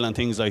steel and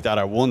things like that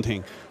are one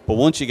thing, but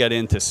once you get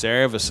into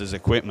services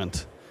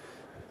equipment,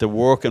 the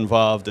work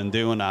involved in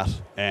doing that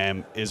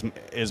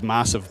is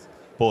massive.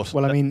 But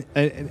well, I mean,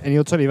 and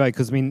you're totally right,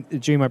 because I mean,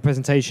 during my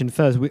presentation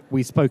first,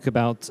 we spoke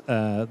about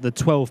the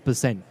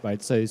 12%,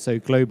 right? So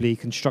globally,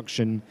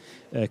 construction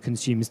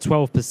consumes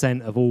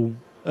 12% of all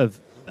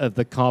of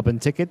the carbon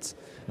tickets,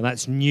 and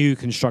that's new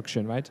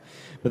construction, right?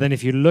 But then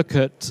if you look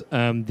at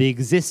the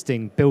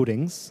existing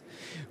buildings,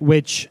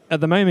 which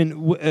at the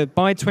moment,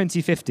 by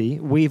 2050,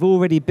 we've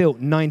already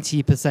built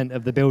 90%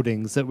 of the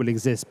buildings that will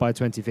exist by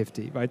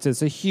 2050, right? So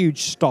it's a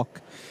huge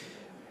stock.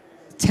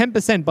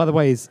 10%, by the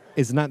way, is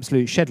an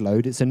absolute shed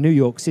load. It's a New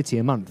York City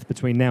a month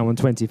between now and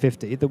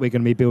 2050 that we're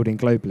going to be building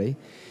globally.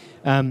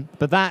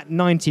 But that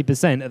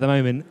 90% at the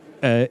moment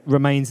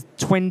remains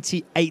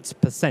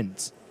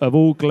 28% of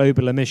all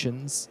global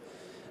emissions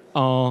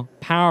are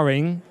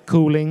powering,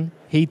 cooling,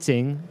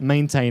 heating,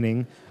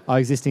 maintaining our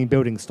existing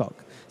building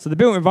stock. So the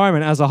built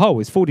environment as a whole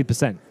is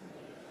 40%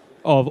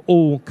 of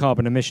all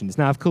carbon emissions.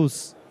 Now, of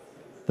course,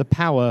 the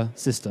power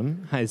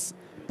system has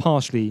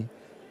partially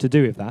to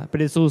do with that,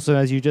 but it's also,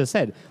 as you just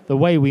said, the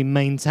way we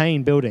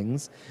maintain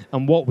buildings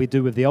and what we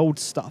do with the old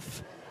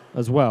stuff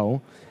as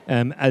well.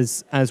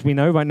 As we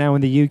know, right now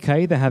in the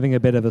UK, they're having a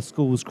bit of a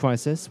schools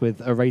crisis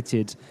with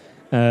aerated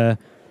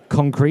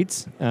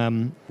concrete.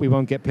 We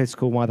won't get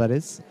political why that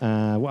is.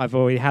 I've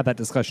already had that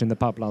discussion in the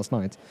pub last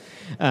night.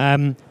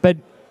 But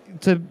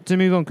to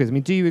move on, Chris, I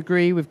mean, do you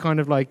agree with kind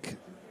of like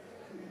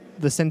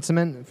the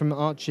sentiment from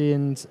Archie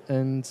and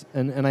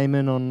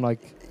Eamon on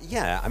like...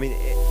 Yeah, I mean,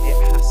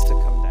 it has to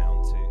come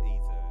down to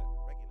either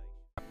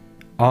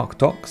regulation.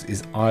 ArcDocs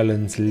is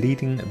Ireland's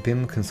leading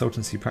BIM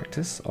consultancy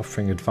practice,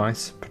 offering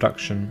advice,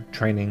 production,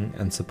 training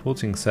and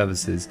supporting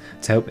services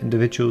to help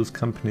individuals,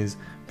 companies,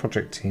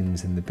 project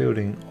teams in the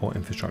building or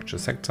infrastructure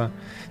sector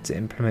to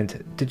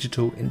implement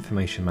digital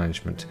information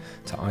management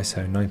to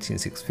ISO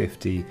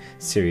 19650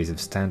 series of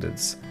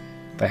standards.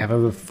 They have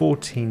over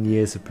 14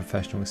 years of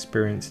professional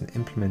experience in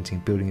implementing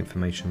building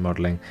information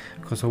modelling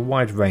across a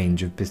wide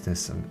range of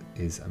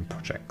businesses and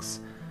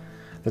projects.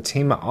 The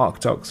team at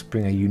ArcDocs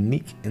bring a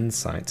unique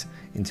insight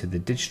into the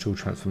digital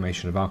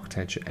transformation of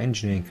architecture,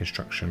 engineering,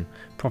 construction,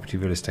 property,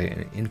 real estate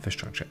and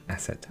infrastructure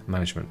asset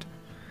management.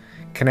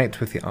 Connect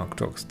with the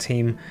ArcDocs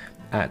team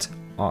at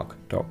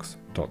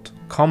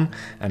arcdocs.com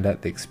and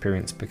let the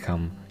experience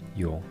become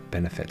your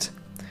benefit.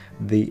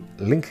 The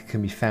link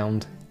can be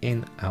found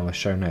in our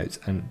show notes,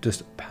 and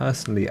just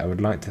personally I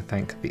would like to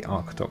thank the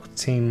ArcDocs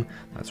team,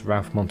 that's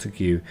Ralph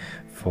Montague,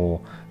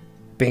 for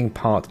being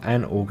part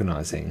and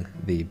organising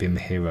the BIM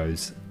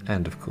Heroes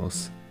and of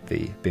course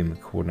the BIM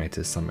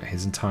Coordinators Summit.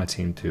 His entire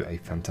team do a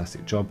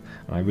fantastic job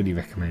and I really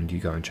recommend you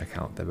go and check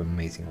out their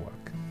amazing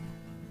work.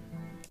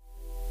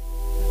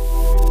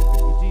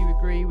 Do you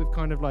agree with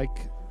kind of like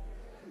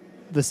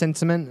the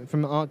sentiment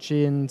from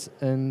Archie and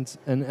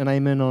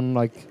Eamon on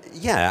like...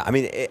 Yeah, I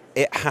mean,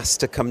 it has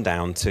to come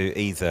down to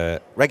either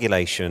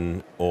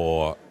regulation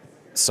or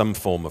some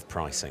form of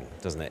pricing,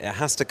 doesn't it? It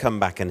has to come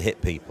back and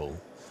hit people.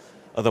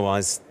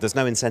 Otherwise, there's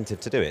no incentive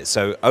to do it.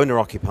 So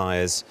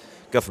owner-occupiers,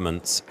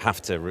 governments have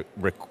to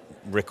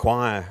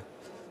require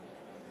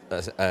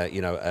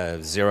a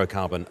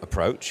zero-carbon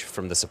approach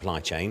from the supply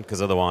chain,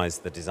 because otherwise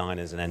the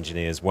designers and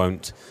engineers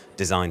won't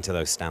design to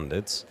those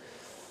standards.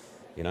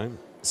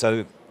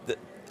 So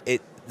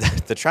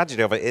the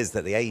tragedy of it is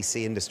that the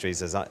AEC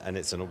industries, and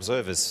it's an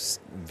observer's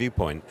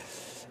viewpoint,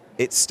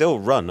 it's still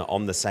run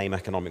on the same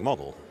economic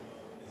model.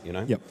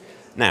 Yep.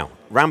 Now,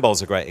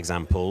 Ramboll's a great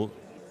example.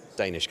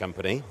 Danish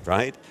company,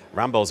 right?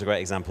 Ramboll's a great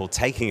example,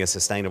 taking a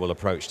sustainable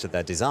approach to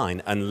their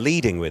design and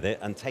leading with it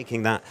and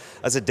taking that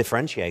as a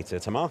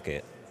differentiator to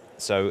market.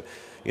 So,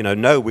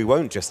 no, we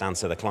won't just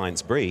answer the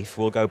client's brief.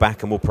 We'll go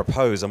back and we'll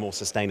propose a more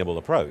sustainable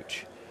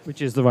approach.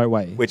 Which is the right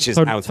way. Which is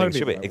how things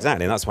should be.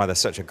 Exactly, and that's why they're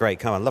such a great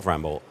company. I love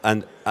Ramboll.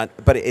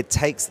 But it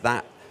takes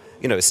that,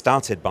 it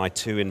started by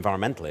two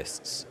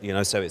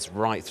environmentalists, so it's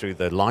right through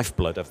the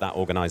lifeblood of that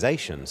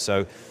organization.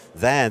 So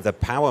there, the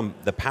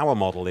power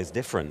model is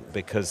different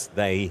because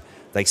they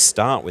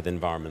start with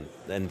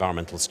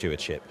environmental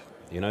stewardship.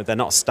 They're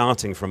not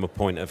starting from a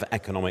point of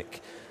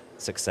economic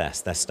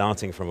success. They're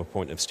starting from a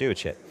point of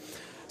stewardship.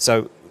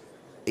 So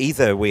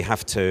either we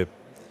have to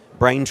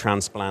brain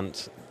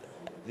transplant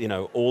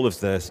all of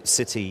the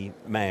city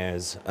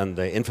mayors and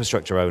the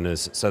infrastructure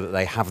owners so that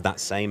they have that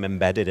same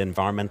embedded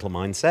environmental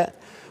mindset,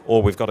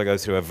 or we've got to go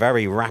through a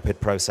very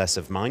rapid process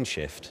of mind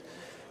shift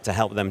to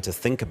help them to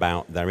think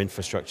about their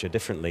infrastructure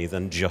differently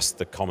than just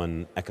the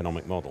common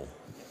economic model.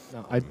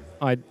 No,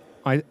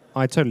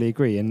 I totally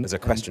agree. And there's a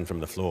question from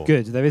the floor.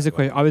 Good, there is a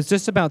question. I was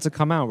just about to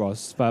come out,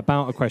 Ross,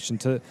 about a question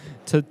to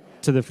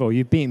the floor.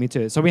 You beat me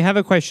to it. So we have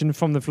a question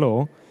from the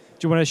floor.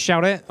 Do you want to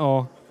shout it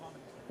or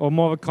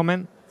more of a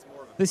comment?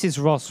 This is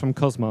Ross from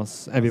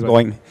Cosmos.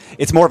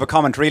 It's more of a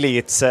comment, really.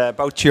 It's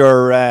about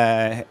your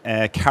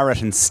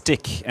carrot and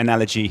stick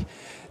analogy.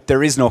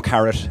 There is no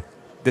carrot.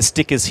 The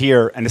stick is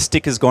here, and the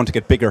stick is going to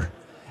get bigger.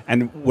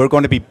 And we're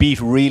going to be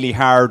beat really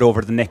hard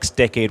over the next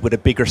decade with a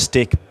bigger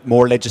stick,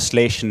 more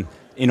legislation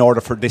in order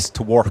for this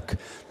to work.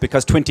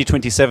 Because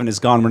 2027 is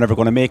gone, we're never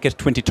going to make it.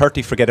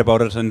 2030, forget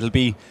about it, and it'll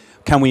be,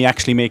 can we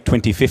actually make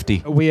 2050?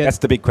 That's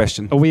the big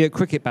question. Are we at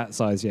cricket bat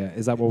size yet?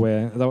 Is that what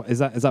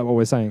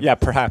we're saying? Yeah,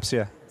 perhaps,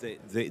 yeah.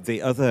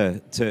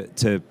 The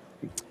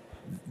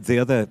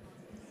other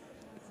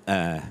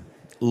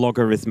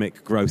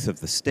logarithmic growth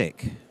of the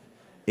stick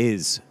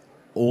is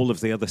all of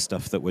the other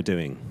stuff that we're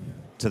doing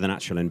to the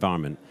natural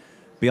environment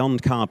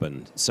beyond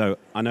carbon. So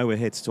I know we're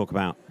here to talk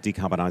about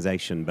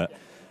decarbonisation, but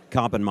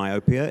carbon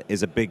myopia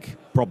is a big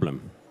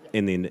problem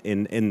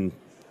in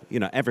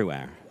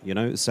everywhere.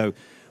 So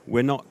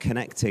we're not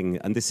connecting,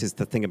 and this is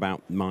the thing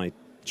about my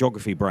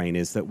geography brain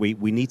is that we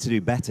need to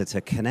do better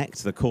to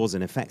connect the cause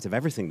and effect of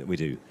everything that we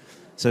do.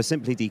 So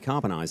simply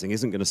decarbonising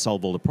isn't going to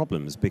solve all the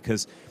problems,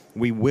 because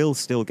we will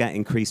still get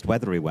increased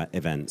weather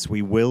events.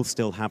 We will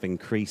still have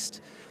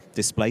increased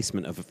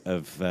displacement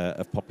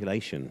of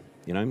population.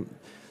 You know,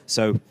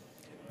 so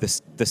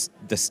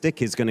the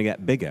stick is going to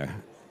get bigger,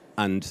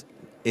 and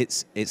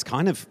it's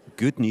kind of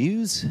good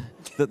news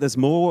that there's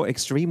more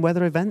extreme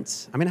weather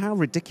events. I mean, how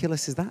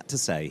ridiculous is that to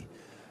say?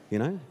 You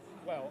know,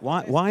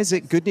 why is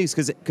it good news?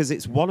 Because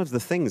it's one of the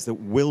things that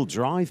will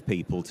drive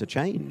people to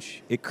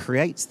change. It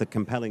creates the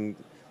compelling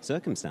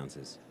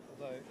circumstances.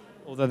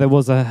 Although there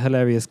was a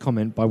hilarious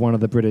comment by one of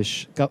the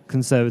British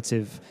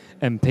Conservative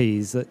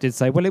MPs that did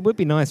say, well, it would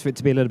be nice for it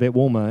to be a little bit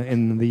warmer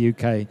in the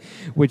UK,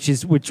 which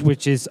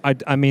is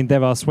I mean,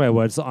 there are swear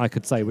words that I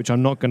could say, which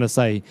I'm not going to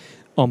say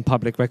on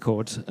public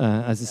record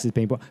as this is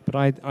being brought. But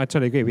I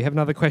totally agree. We have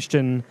another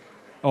question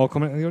or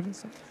comment in the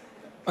audience?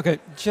 Okay,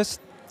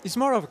 it's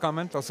more of a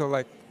comment, also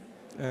like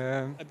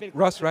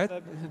Ross, right?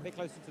 A bit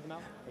closer to the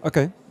mouth.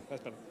 Okay.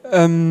 That's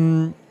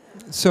better.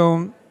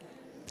 So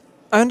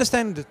I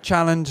understand the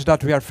challenge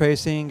that we are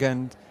facing,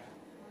 and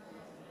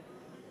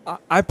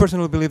I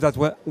personally believe that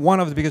one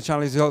of the biggest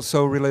challenges is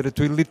also related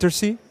to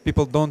illiteracy.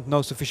 People don't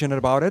know sufficient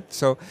about it.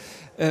 So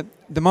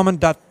the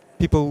moment that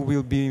people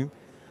will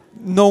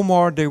know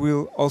more, they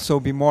will also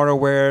be more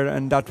aware,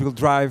 and that will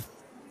drive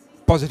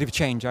positive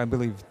change, I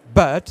believe.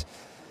 But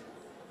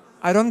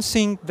I don't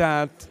think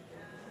that...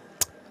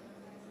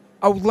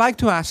 I would like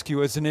to ask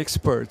you as an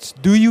expert,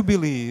 do you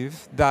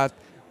believe that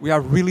we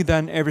have really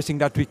done everything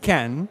that we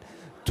can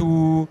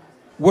to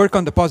work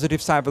on the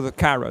positive side of the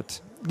carrot?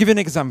 Give an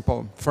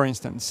example, for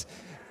instance.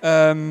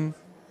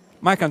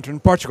 My country, in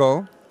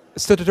Portugal,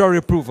 statutory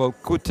approval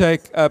could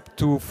take up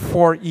to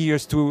 4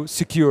 years to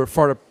secure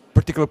for a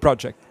particular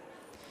project.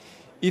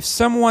 If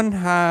someone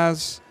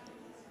has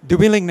the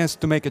willingness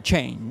to make a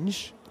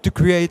change, to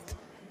create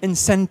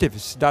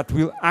incentives that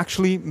will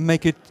actually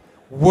make it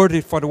worth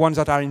it for the ones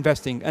that are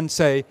investing, and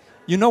say,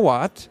 you know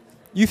what,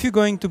 if you're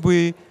going to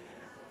be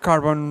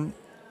carbon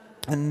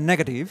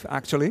negative,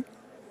 actually,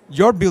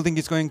 your building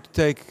is going to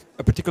take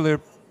a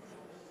particular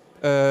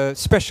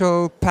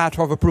special path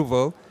of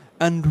approval,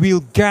 and we'll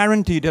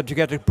guarantee that you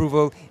get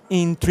approval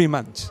in 3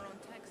 months.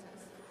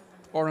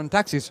 Or on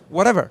taxes,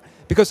 whatever.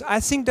 Because I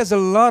think there's a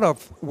lot of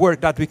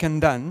work that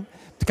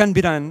can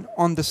be done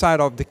on the side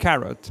of the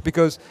carrot.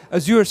 Because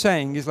as you were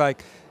saying, it's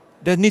like,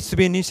 there needs to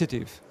be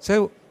initiative.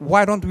 So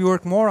why don't we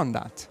work more on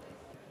that?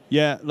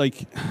 Yeah,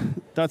 like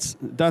that's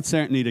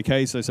certainly the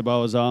case. I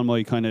suppose all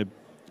my kind of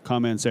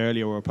comments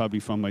earlier were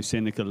probably from my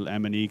cynical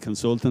M&E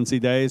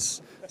consultancy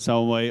days.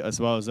 So I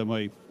suppose I'm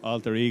my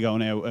alter ego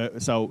now.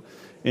 So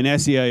in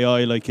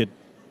SEAI, like it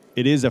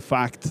is a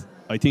fact.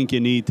 I think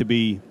you need to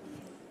be.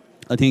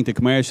 I think the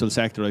commercial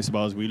sector, I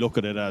suppose, we look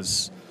at it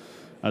as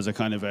a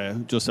kind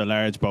of just a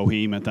large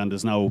behemoth, and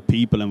there's no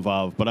people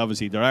involved. But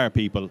obviously there are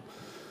people.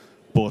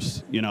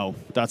 But, you know,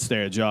 that's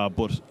their job.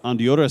 But on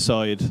the other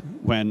side,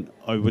 when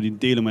I've been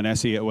dealing with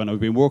SEAI, when I've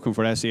been working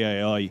for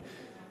SEAI,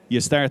 you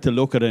start to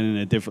look at it in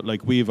a different,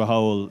 like we have a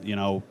whole, you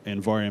know,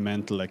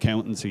 environmental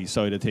accountancy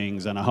side of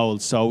things, and a whole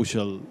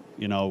social,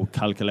 you know,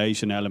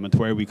 calculation element,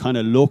 where we kind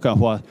of look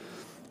at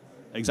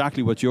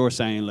exactly what you're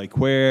saying, like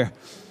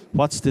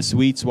what's the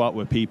sweet spot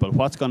with people,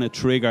 what's going to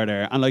trigger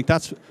there. And like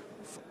that's,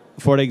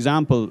 for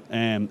example,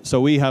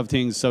 so we have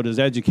things, so there's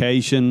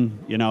education,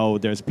 you know,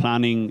 there's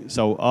planning,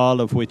 so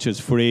all of which is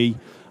free,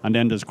 and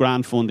then there's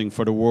grant funding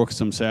for the works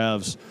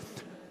themselves.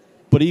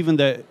 But even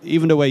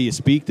the way you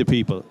speak to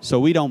people, so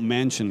we don't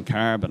mention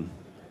carbon.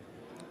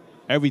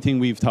 Everything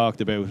we've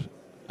talked about,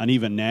 and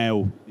even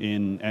now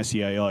in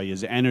SEAI,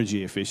 is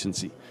energy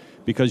efficiency,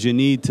 because you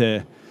need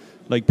to,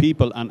 like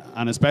people,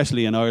 and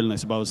especially in Ireland, I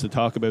suppose, to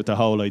talk about the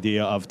whole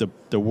idea of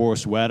the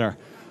worst weather.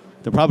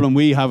 The problem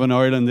we have in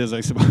Ireland is,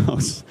 I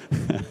suppose,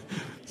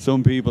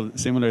 some people,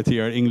 similar to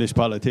your English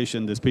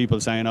politician, there's people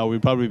saying, oh, we'll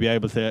probably be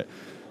able to,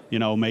 you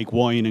know, make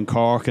wine in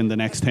Cork in the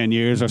next 10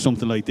 years or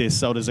something like this.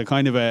 So there's a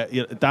kind of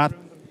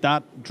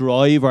that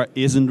driver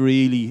isn't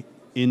really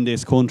in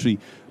this country.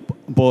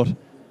 But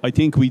I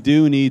think we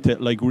do need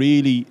to, like,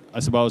 really,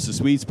 I suppose the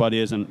sweet spot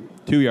is, and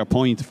to your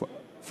point,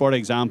 for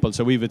example,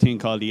 so we have a thing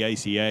called the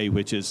ACA,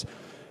 which is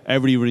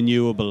every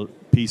renewable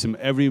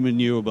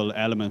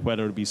element,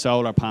 whether it be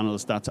solar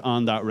panels, that's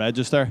on that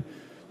register,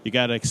 you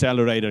get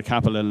accelerated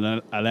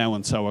capital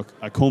allowance, so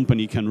a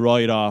company can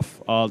write off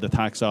all the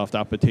tax off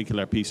that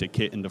particular piece of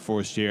kit in the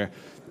first year.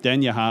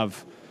 Then you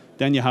have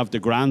the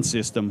grant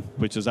system,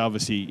 which is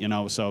obviously, you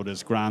know, so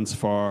there's grants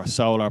for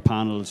solar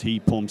panels,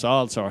 heat pumps,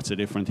 all sorts of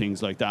different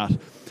things like that.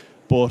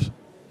 But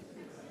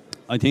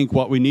I think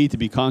what we need to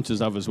be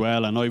conscious of as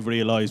well, and I've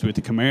realised with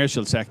the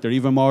commercial sector,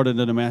 even more than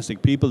the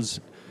domestic, people's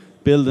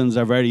buildings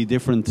are very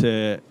different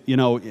to, you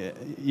know,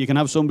 you can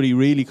have somebody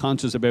really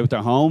conscious about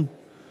their home,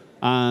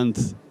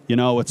 and, you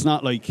know, it's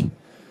not like,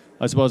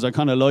 I suppose I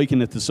kind of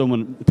liken it to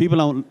someone, people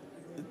don't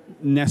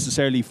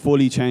necessarily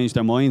fully change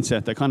their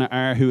mindset, they kind of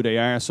are who they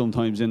are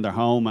sometimes in their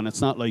home, and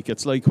it's not like,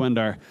 it's like when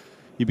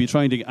you'd be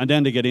trying to, and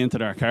then they get into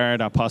their car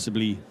that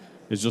possibly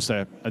is just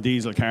a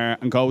diesel car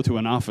and go to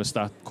an office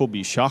that could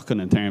be shocking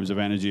in terms of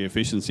energy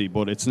efficiency,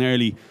 but it's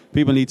nearly,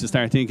 people need to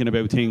start thinking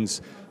about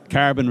things,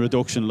 carbon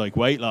reduction, like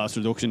weight loss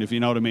reduction, if you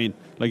know what I mean.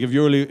 Like if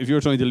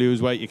you're trying to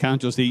lose weight, you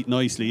can't just eat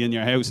nicely in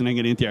your house and then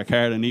get into your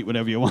car and eat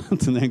whatever you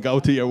want and then go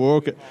to your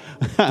work.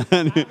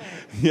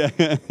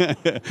 Yeah.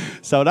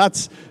 So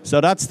that's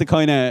the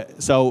kind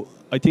of, so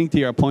I think to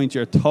your point,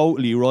 you're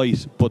totally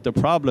right, but the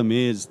problem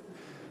is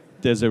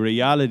there's a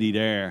reality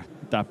there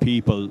that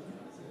people,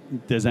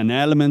 there's an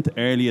element,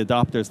 early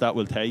adopters that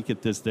will take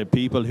it, there's the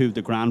people who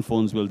the grant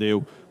funds will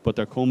do, but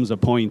there comes a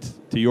point,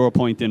 to your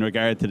point in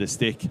regard to the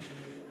stick,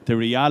 the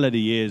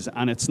reality is,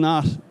 and it's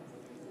not,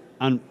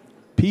 and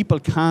people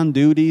can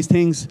do these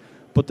things,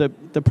 but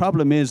the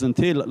problem is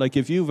until, like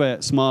if you've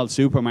a small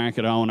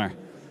supermarket owner,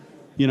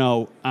 you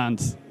know,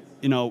 and,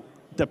 you know,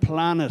 the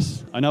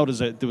planet, I know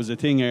there was a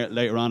thing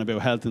later on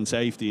about health and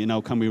safety, you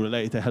know, can we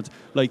relate to health?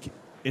 Like,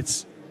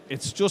 it's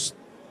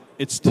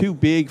too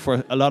big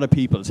for a lot of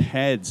people's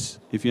heads,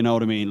 if you know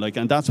what I mean. Like,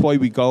 and that's why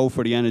we go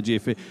for the energy.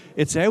 If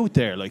it's out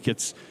there, like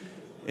it's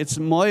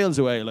miles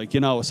away, like,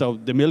 you know. So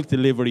the milk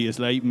delivery is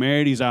late.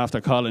 Mary's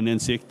after calling in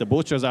sick. The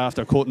butcher's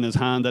after cutting his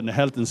hand, and the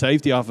health and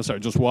safety officer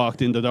just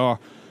walked in the door.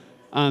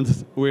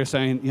 And we're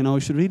saying, you know,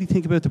 we should really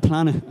think about the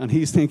planet. And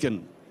he's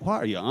thinking,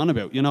 what are you on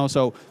about? You know,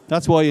 so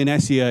that's why in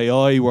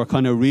SEAI we're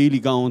kind of really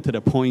going to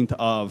the point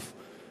of,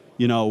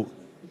 you know,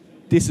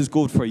 this is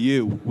good for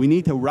you. We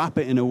need to wrap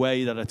it in a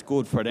way that it's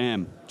good for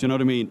them. Do you know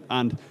what I mean?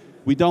 And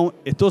we don't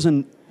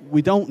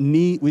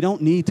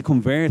need to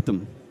convert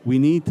them. We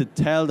need to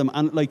tell them.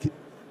 And like,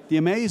 the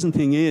amazing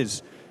thing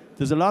is,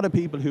 there's a lot of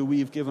people who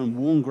we've given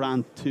one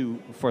grant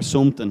to for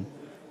something,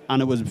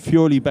 and it was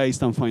purely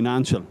based on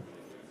financial.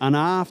 And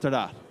after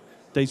that,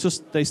 they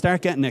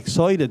start getting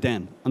excited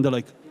then, and they're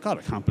like, God,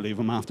 I can't believe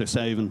I'm after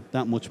saving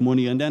that much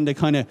money. And then they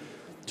kind of,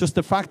 just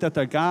the fact that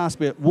they're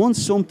gasping,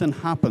 once something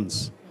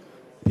happens,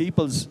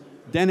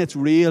 then it's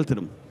real to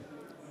them.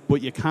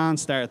 But you can't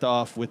start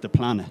off with the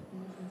planet.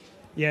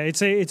 Yeah,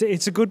 it's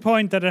a good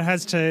point that it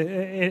has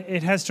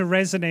to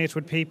resonate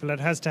with people. It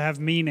has to have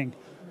meaning.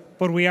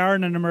 But we are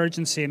in an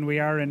emergency and we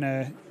are in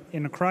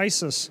a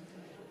crisis.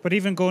 But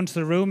even going to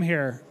the room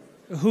here,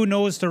 who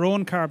knows their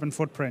own carbon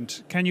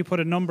footprint? Can you put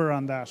a number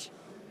on that?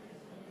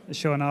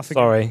 Showing off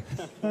again. Sorry.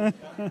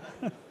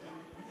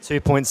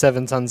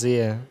 2.7 tons a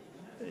year.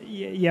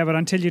 Yeah, but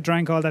until you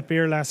drank all that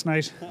beer last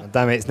night. Oh,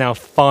 damn it, it's now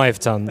 5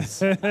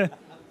 tons.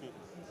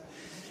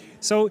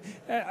 So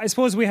I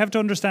suppose we have to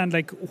understand,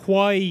 like,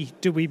 why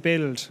do we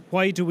build?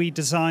 Why do we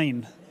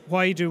design?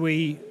 Why do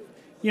we,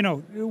 you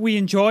know, we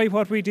enjoy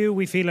what we do.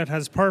 We feel it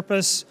has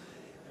purpose.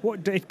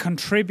 It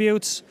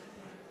contributes.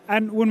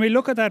 And when we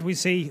look at that, we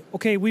see,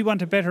 okay, we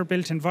want a better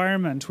built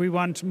environment. We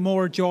want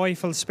more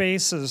joyful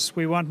spaces.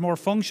 We want more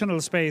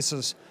functional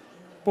spaces.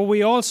 But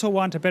we also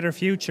want a better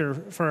future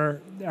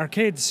for our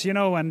kids, you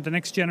know, and the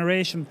next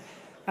generation.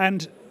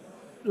 And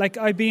like,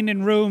 I've been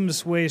in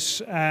rooms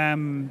with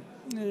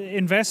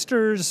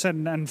investors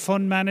and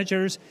fund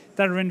managers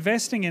that are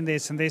investing in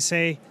this, and they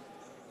say,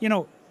 you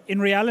know, in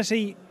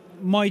reality,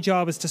 my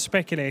job is to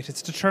speculate.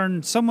 It's to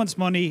turn someone's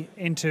money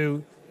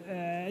into,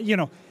 you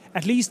know,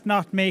 at least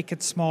not make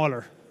it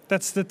smaller.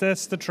 That's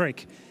the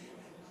trick.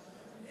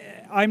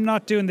 I'm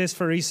not doing this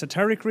for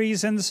esoteric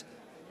reasons,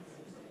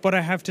 but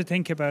I have to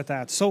think about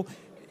that. So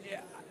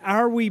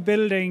are we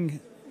building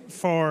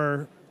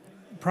for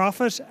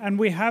profit? And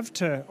we have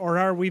to, or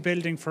are we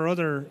building for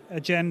other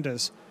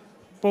agendas?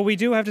 But we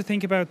do have to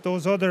think about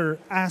those other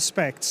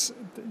aspects,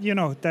 you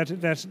know, that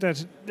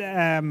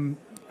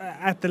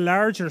at the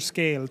larger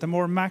scale, the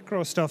more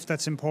macro stuff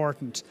that's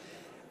important.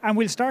 And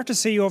we'll start to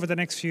see over the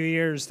next few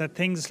years that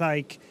things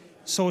like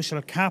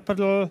social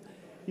capital,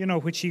 you know,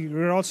 which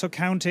you're also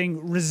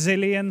counting,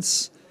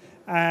 resilience,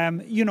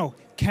 you know,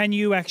 can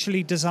you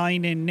actually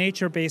design in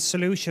nature-based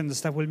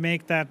solutions that will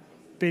make that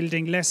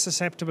building less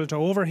susceptible to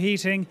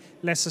overheating,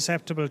 less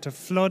susceptible to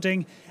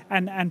flooding,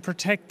 and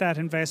protect that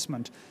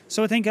investment?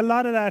 So I think a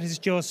lot of that is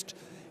just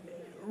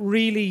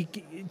really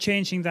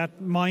changing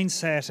that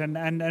mindset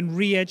and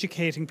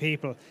re-educating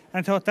people. And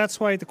I thought that's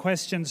why the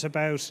questions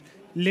about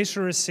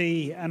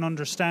literacy and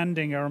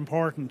understanding are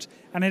important.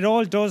 And it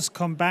all does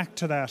come back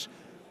to that.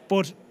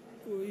 But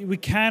we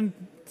can't,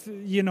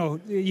 you know,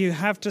 you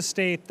have to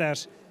state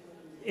that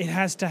it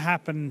has to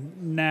happen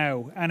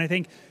now. And I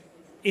think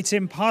it's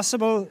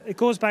impossible. It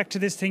goes back to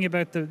this thing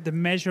about the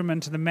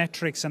measurement and the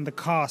metrics and the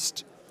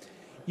cost.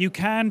 You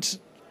can't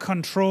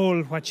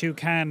control what you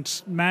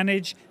can't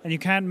manage, and you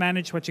can't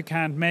manage what you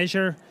can't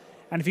measure.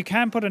 And if you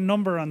can't put a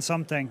number on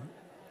something,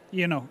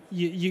 you know,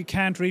 you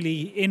can't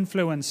really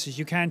influence,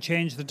 you can't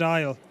change the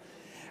dial.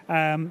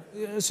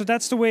 So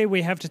that's the way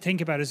we have to think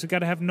about it, is we've got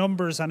to have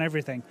numbers on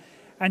everything.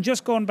 And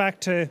just going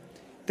back to,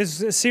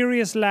 there's a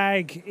serious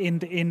lag in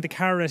the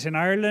carrot in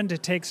Ireland.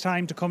 It takes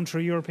time to come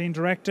through European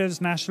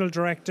directives, national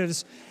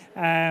directives.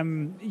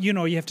 You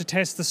know, you have to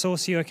test the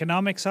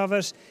socioeconomics of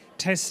it,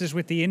 test it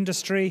with the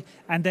industry,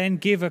 and then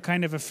give a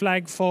kind of a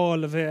flag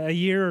fall of a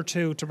year or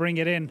two to bring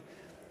it in.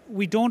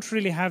 We don't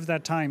really have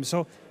that time.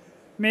 So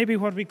maybe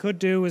what we could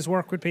do is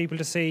work with people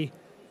to see,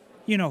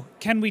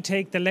 can we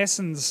take the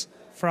lessons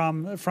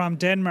from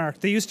Denmark?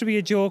 There used to be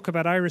a joke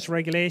about Irish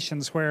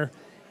regulations where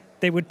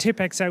they would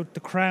Tipex out the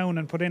crown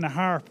and put in a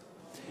harp.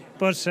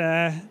 But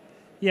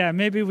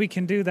maybe we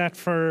can do that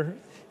for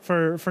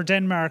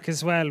Denmark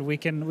as well. We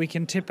can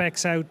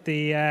Tipex out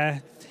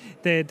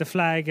the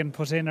flag and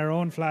put in our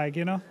own flag.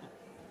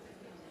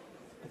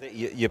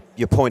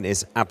 Your point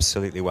is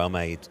absolutely well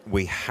made.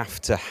 We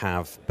have to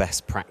have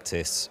best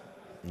practice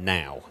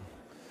now,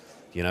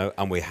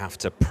 and we have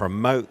to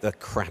promote the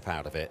crap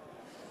out of it,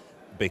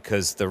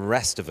 because the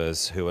rest of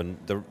us, who are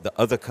the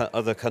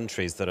other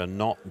countries that are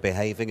not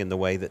behaving in the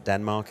way that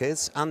Denmark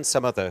is, and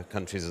some other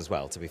countries as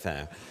well, to be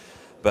fair,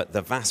 but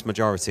the vast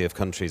majority of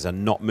countries are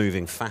not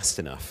moving fast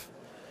enough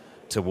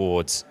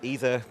towards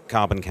either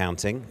carbon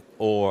counting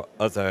or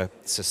other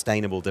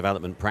sustainable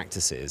development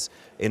practices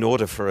in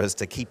order for us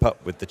to keep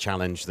up with the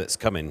challenge that's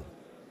coming.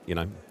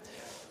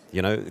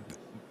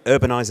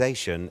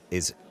 Urbanization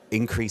is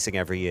increasing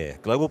every year.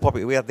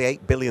 We had the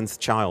 8 billionth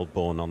child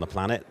born on the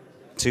planet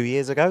 2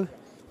 years ago.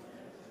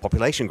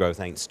 Population growth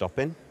ain't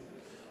stopping,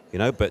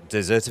 but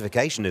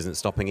desertification isn't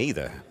stopping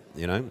either.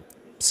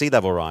 Sea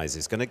level rise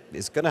is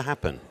gonna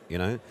happen.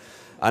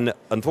 And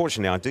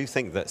unfortunately, I do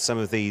think that some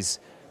of these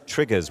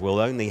triggers will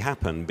only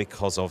happen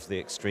because of the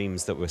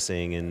extremes that we're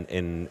seeing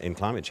in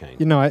climate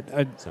change. I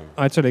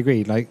totally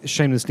agree. Like,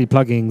 shamelessly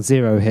plugging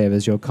Zero here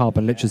as your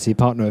carbon literacy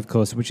partner, of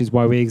course, which is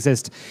why we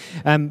exist.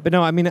 But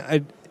no,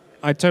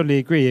 I totally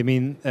agree.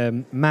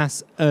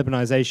 Mass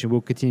urbanization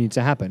will continue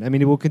to happen.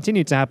 It will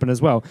continue to happen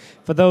as well.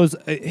 For those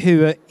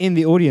who are in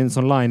the audience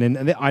online,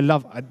 and I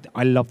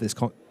love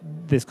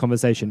this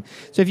conversation.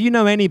 So if you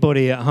know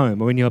anybody at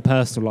home or in your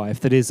personal life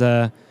that is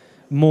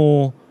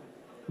more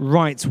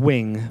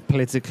right-wing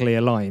politically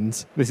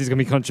aligned, this is going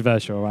to be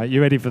controversial, right?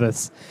 You ready for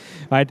this?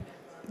 Right?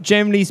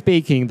 Generally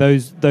speaking,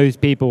 those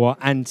people are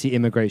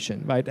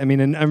anti-immigration, right?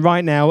 And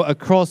right now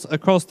across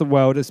the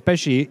world,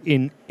 especially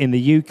in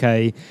the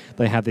UK,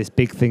 they have this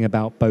big thing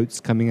about boats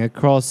coming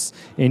across.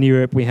 In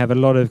Europe, we have a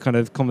lot of kind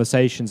of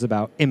conversations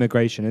about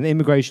immigration, and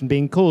immigration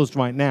being caused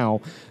right now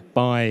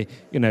by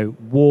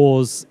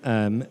wars,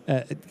 and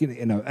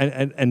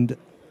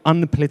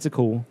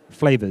unpolitical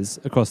flavors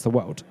across the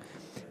world.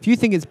 If you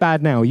think it's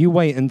bad now, you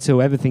wait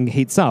until everything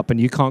heats up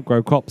and you can't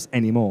grow crops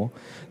anymore.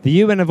 The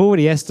UN have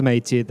already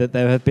estimated that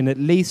there have been at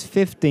least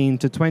 15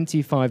 to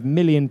 25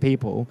 million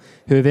people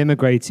who have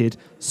immigrated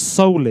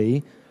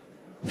solely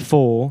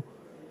for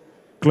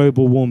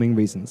global warming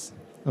reasons.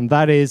 And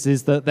that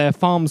is that their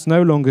farms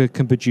no longer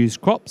can produce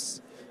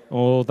crops,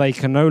 or they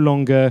can no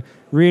longer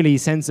really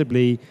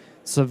sensibly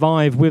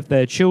survive with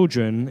their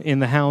children in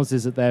the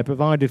houses that they're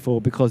provided for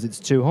because it's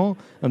too hot,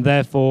 and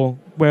therefore,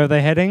 where are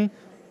they heading?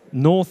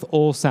 North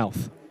or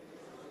south,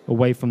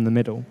 away from the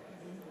middle.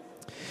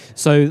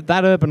 So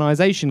that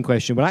urbanization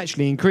question will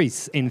actually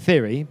increase in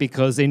theory,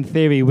 because in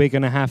theory we're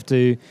going to have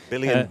to...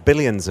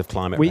 Billions of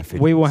climate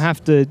refugees. We will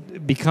have to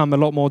become a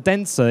lot more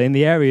denser in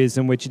the areas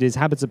in which it is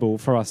habitable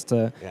for us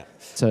to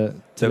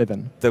live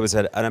in. There was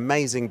an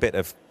amazing bit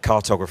of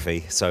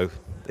cartography, so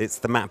it's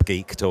the map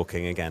geek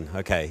talking again,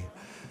 okay.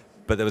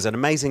 But there was an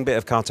amazing bit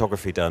of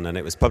cartography done, and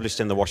it was published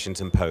in the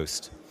Washington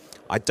Post.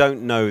 I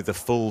don't know the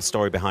full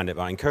story behind it,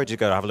 but I encourage you to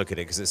go have a look at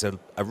it, because it's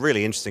a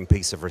really interesting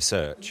piece of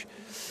research.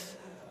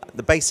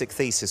 The basic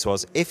thesis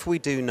was, if we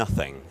do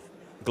nothing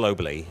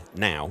globally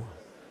now,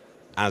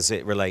 as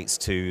it relates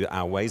to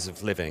our ways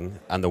of living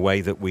and the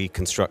way that we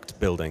construct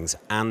buildings,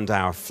 and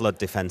our flood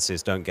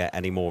defenses don't get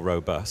any more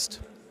robust,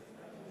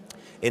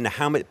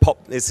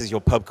 this is your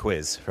pub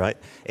quiz, right?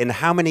 In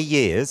how many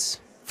years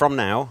from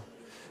now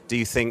do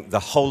you think the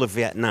whole of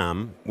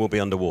Vietnam will be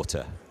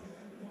underwater?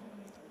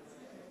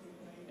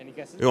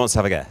 Who wants to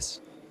have a guess?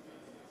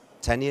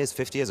 10 years,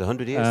 50 years,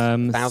 100 years,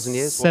 1,000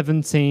 years?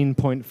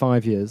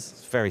 17.5 years.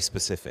 It's very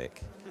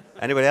specific.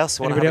 Anybody else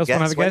want to have a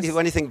guess? When do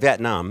you think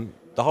Vietnam,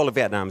 the whole of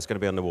Vietnam is going to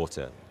be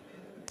underwater?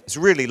 It's a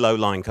really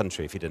low-lying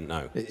country, if you didn't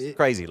know. It's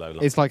crazy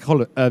low-lying. It's like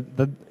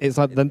it's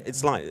like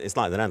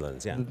the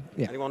Netherlands, yeah.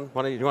 Anyone?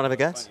 Do you want to have a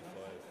guess?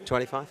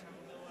 25?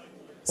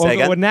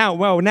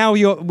 Now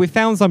we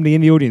found somebody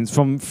in the audience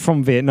from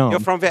Vietnam. You're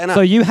from Vietnam.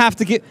 So you have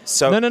to give.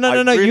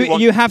 No.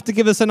 You have to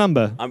give us a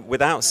number.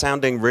 Without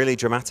sounding really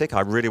dramatic, I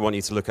really want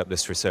you to look up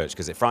this research,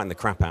 because it frightened the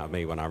crap out of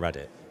me when I read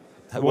it.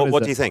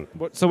 What do you think?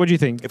 What do you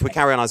think? If we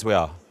carry on as we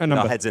are, with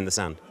our heads in the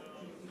sand.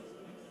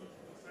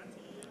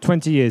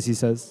 20 years, he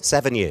says.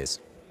 7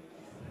 years.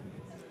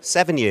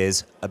 7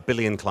 years, 1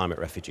 billion climate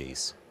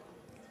refugees.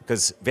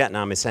 Because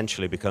Vietnam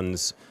essentially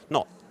becomes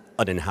not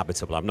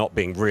uninhabitable. I'm not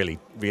being really,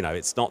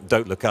 it's not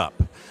Don't Look Up,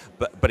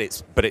 but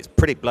it's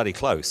pretty bloody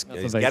close.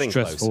 It's a very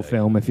stressful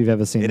film, if you've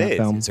ever seen that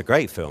film. It's a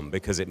great film,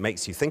 because it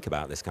makes you think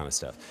about this kind of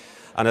stuff.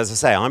 And as I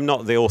say, I'm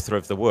not the author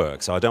of the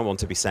work, so I don't want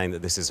to be saying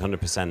that this is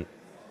 100%,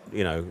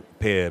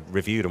 peer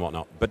reviewed and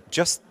whatnot. But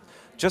just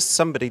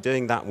somebody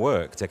doing that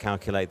work to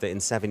calculate that in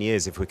 7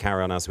 years, if we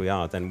carry on as we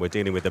are, then we're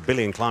dealing with 1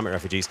 billion climate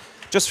refugees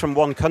just from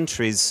one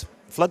country's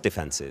flood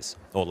defences,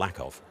 or lack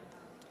of.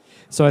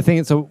 So I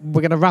think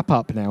we're going to wrap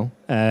up now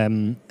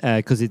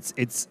because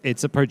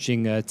it's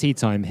approaching tea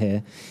time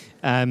here.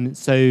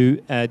 So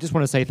just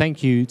want to say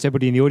thank you to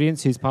everybody in the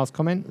audience who's passed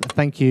comment.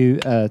 Thank you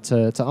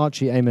to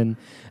Archie, Eamon,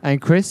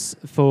 and Chris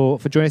for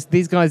joining us.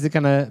 These guys are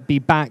going to be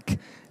back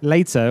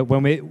later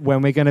when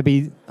we're going to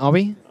be. Are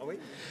we?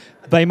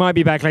 They might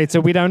be back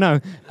later. We don't know.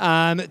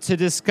 To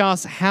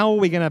discuss how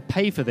we're going to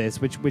pay for this,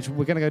 which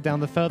we're going to go down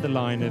the further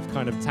line of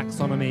kind of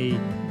taxonomy,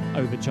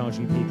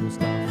 overcharging people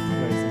stuff.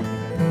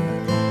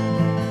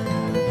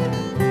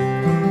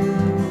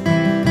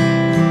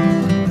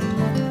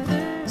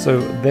 So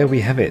there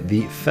we have it,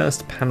 the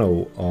first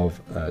panel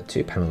of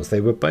 2 panels. They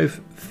were both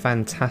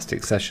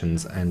fantastic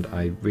sessions, and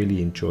I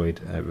really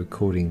enjoyed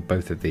recording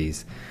both of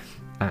these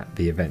at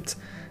the event.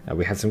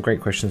 We had some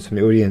great questions from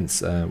the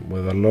audience,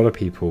 with a lot of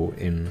people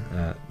in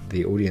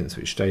the audience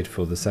which stayed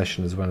for the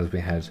session, as well as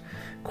we had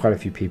quite a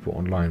few people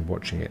online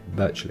watching it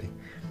virtually.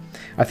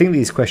 I think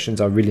these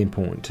questions are really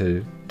important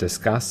to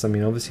discuss. I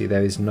mean, obviously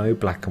there is no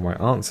black and white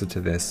answer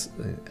to this.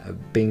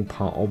 Being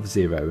part of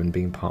Zero and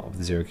being part of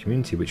the Zero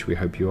community, which we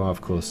hope you are,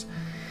 of course,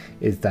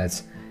 is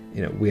that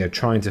we are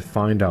trying to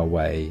find our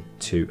way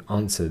to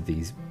answer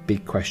these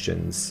big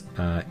questions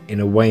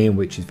in a way in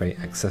which is very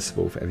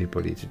accessible for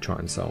everybody to try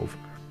and solve.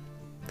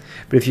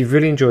 But if you've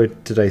really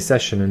enjoyed today's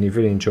session and you've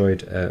really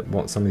enjoyed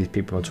what some of these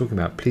people are talking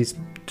about, please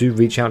do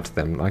reach out to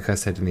them. Like I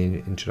said in the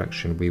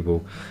introduction, we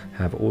will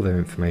have all their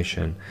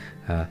information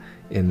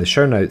in the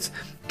show notes.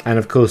 And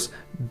of course,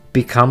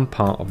 become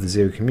part of the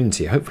Zero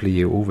community. Hopefully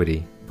you're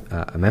already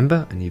a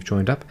member and you've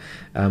joined up.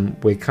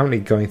 We're currently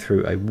going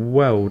through a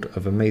world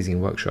of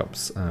amazing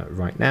workshops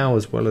right now,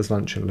 as well as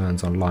lunch and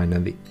learns online.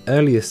 And the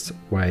earliest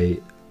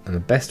way and the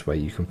best way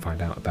you can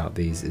find out about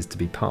these is to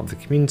be part of the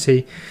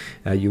community.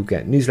 You'll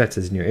get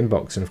newsletters in your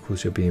inbox, and of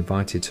course you'll be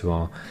invited to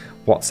our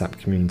WhatsApp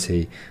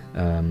community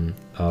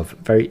of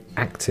very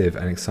active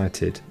and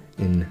excited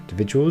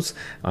individuals.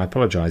 I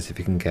apologise if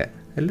it can get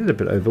a little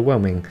bit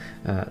overwhelming.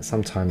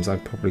 Sometimes I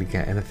probably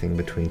get anything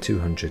between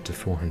 200 to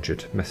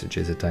 400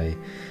 messages a day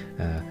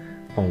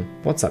on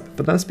WhatsApp,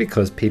 but that's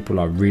because people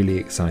are really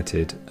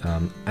excited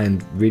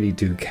and really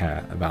do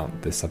care about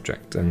this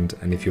subject. And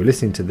if you're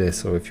listening to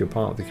this, or if you're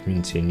part of the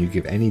community and you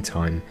give any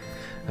time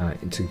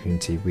into the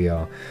community, we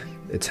are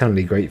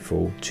eternally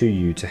grateful to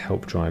you to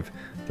help drive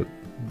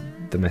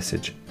the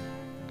message.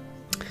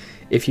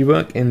 If you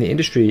work in the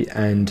industry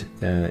and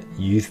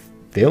you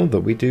feel that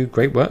we do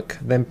great work,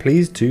 then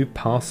please do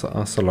pass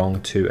us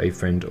along to a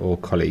friend or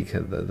colleague.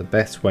 The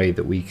best way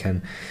that we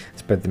can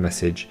spread the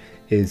message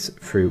is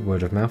through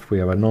word of mouth.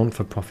 We are a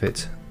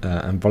non-for-profit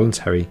and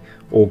voluntary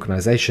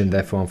organisation,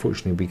 therefore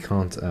unfortunately we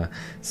can't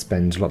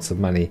spend lots of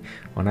money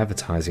on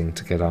advertising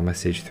to get our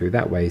message through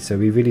that way. So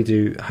we really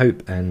do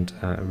hope and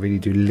really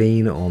do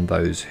lean on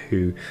those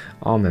who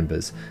are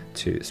members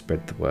to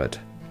spread the word.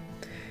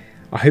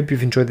 I hope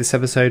you've enjoyed this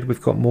episode. We've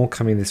got more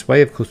coming this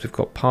way. Of course, we've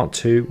got part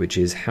 2, which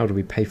is how do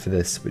we pay for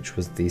this, which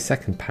was the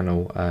second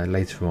panel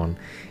later on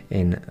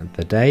in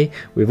the day.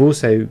 We've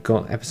also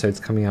got episodes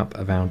coming up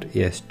around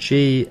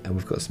ESG, and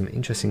we've got some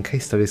interesting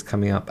case studies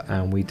coming up,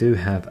 and we do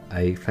have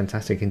a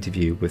fantastic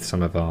interview with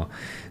some of our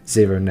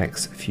Zero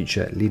Next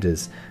future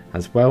leaders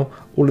as well.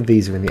 All of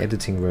these are in the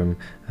editing room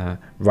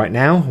right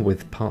now,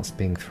 with parts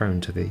being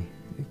thrown to the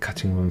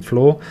cutting room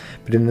floor.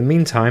 But in the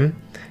meantime,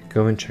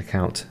 go and check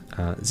out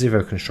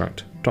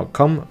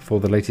zeroconstruct.com for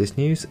the latest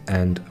news,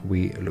 and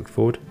we look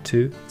forward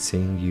to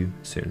seeing you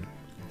soon.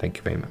 Thank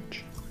you very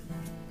much.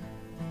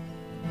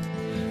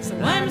 So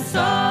I'm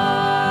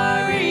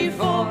sorry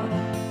for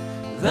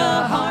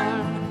the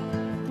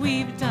harm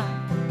we've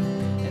done,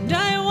 and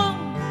I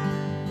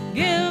won't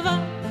give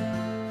up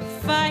the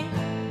fight,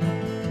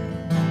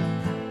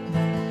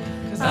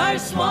 'cause our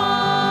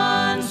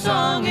swan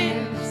song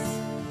is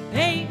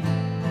a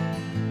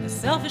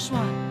selfish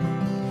one,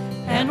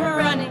 and we're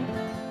running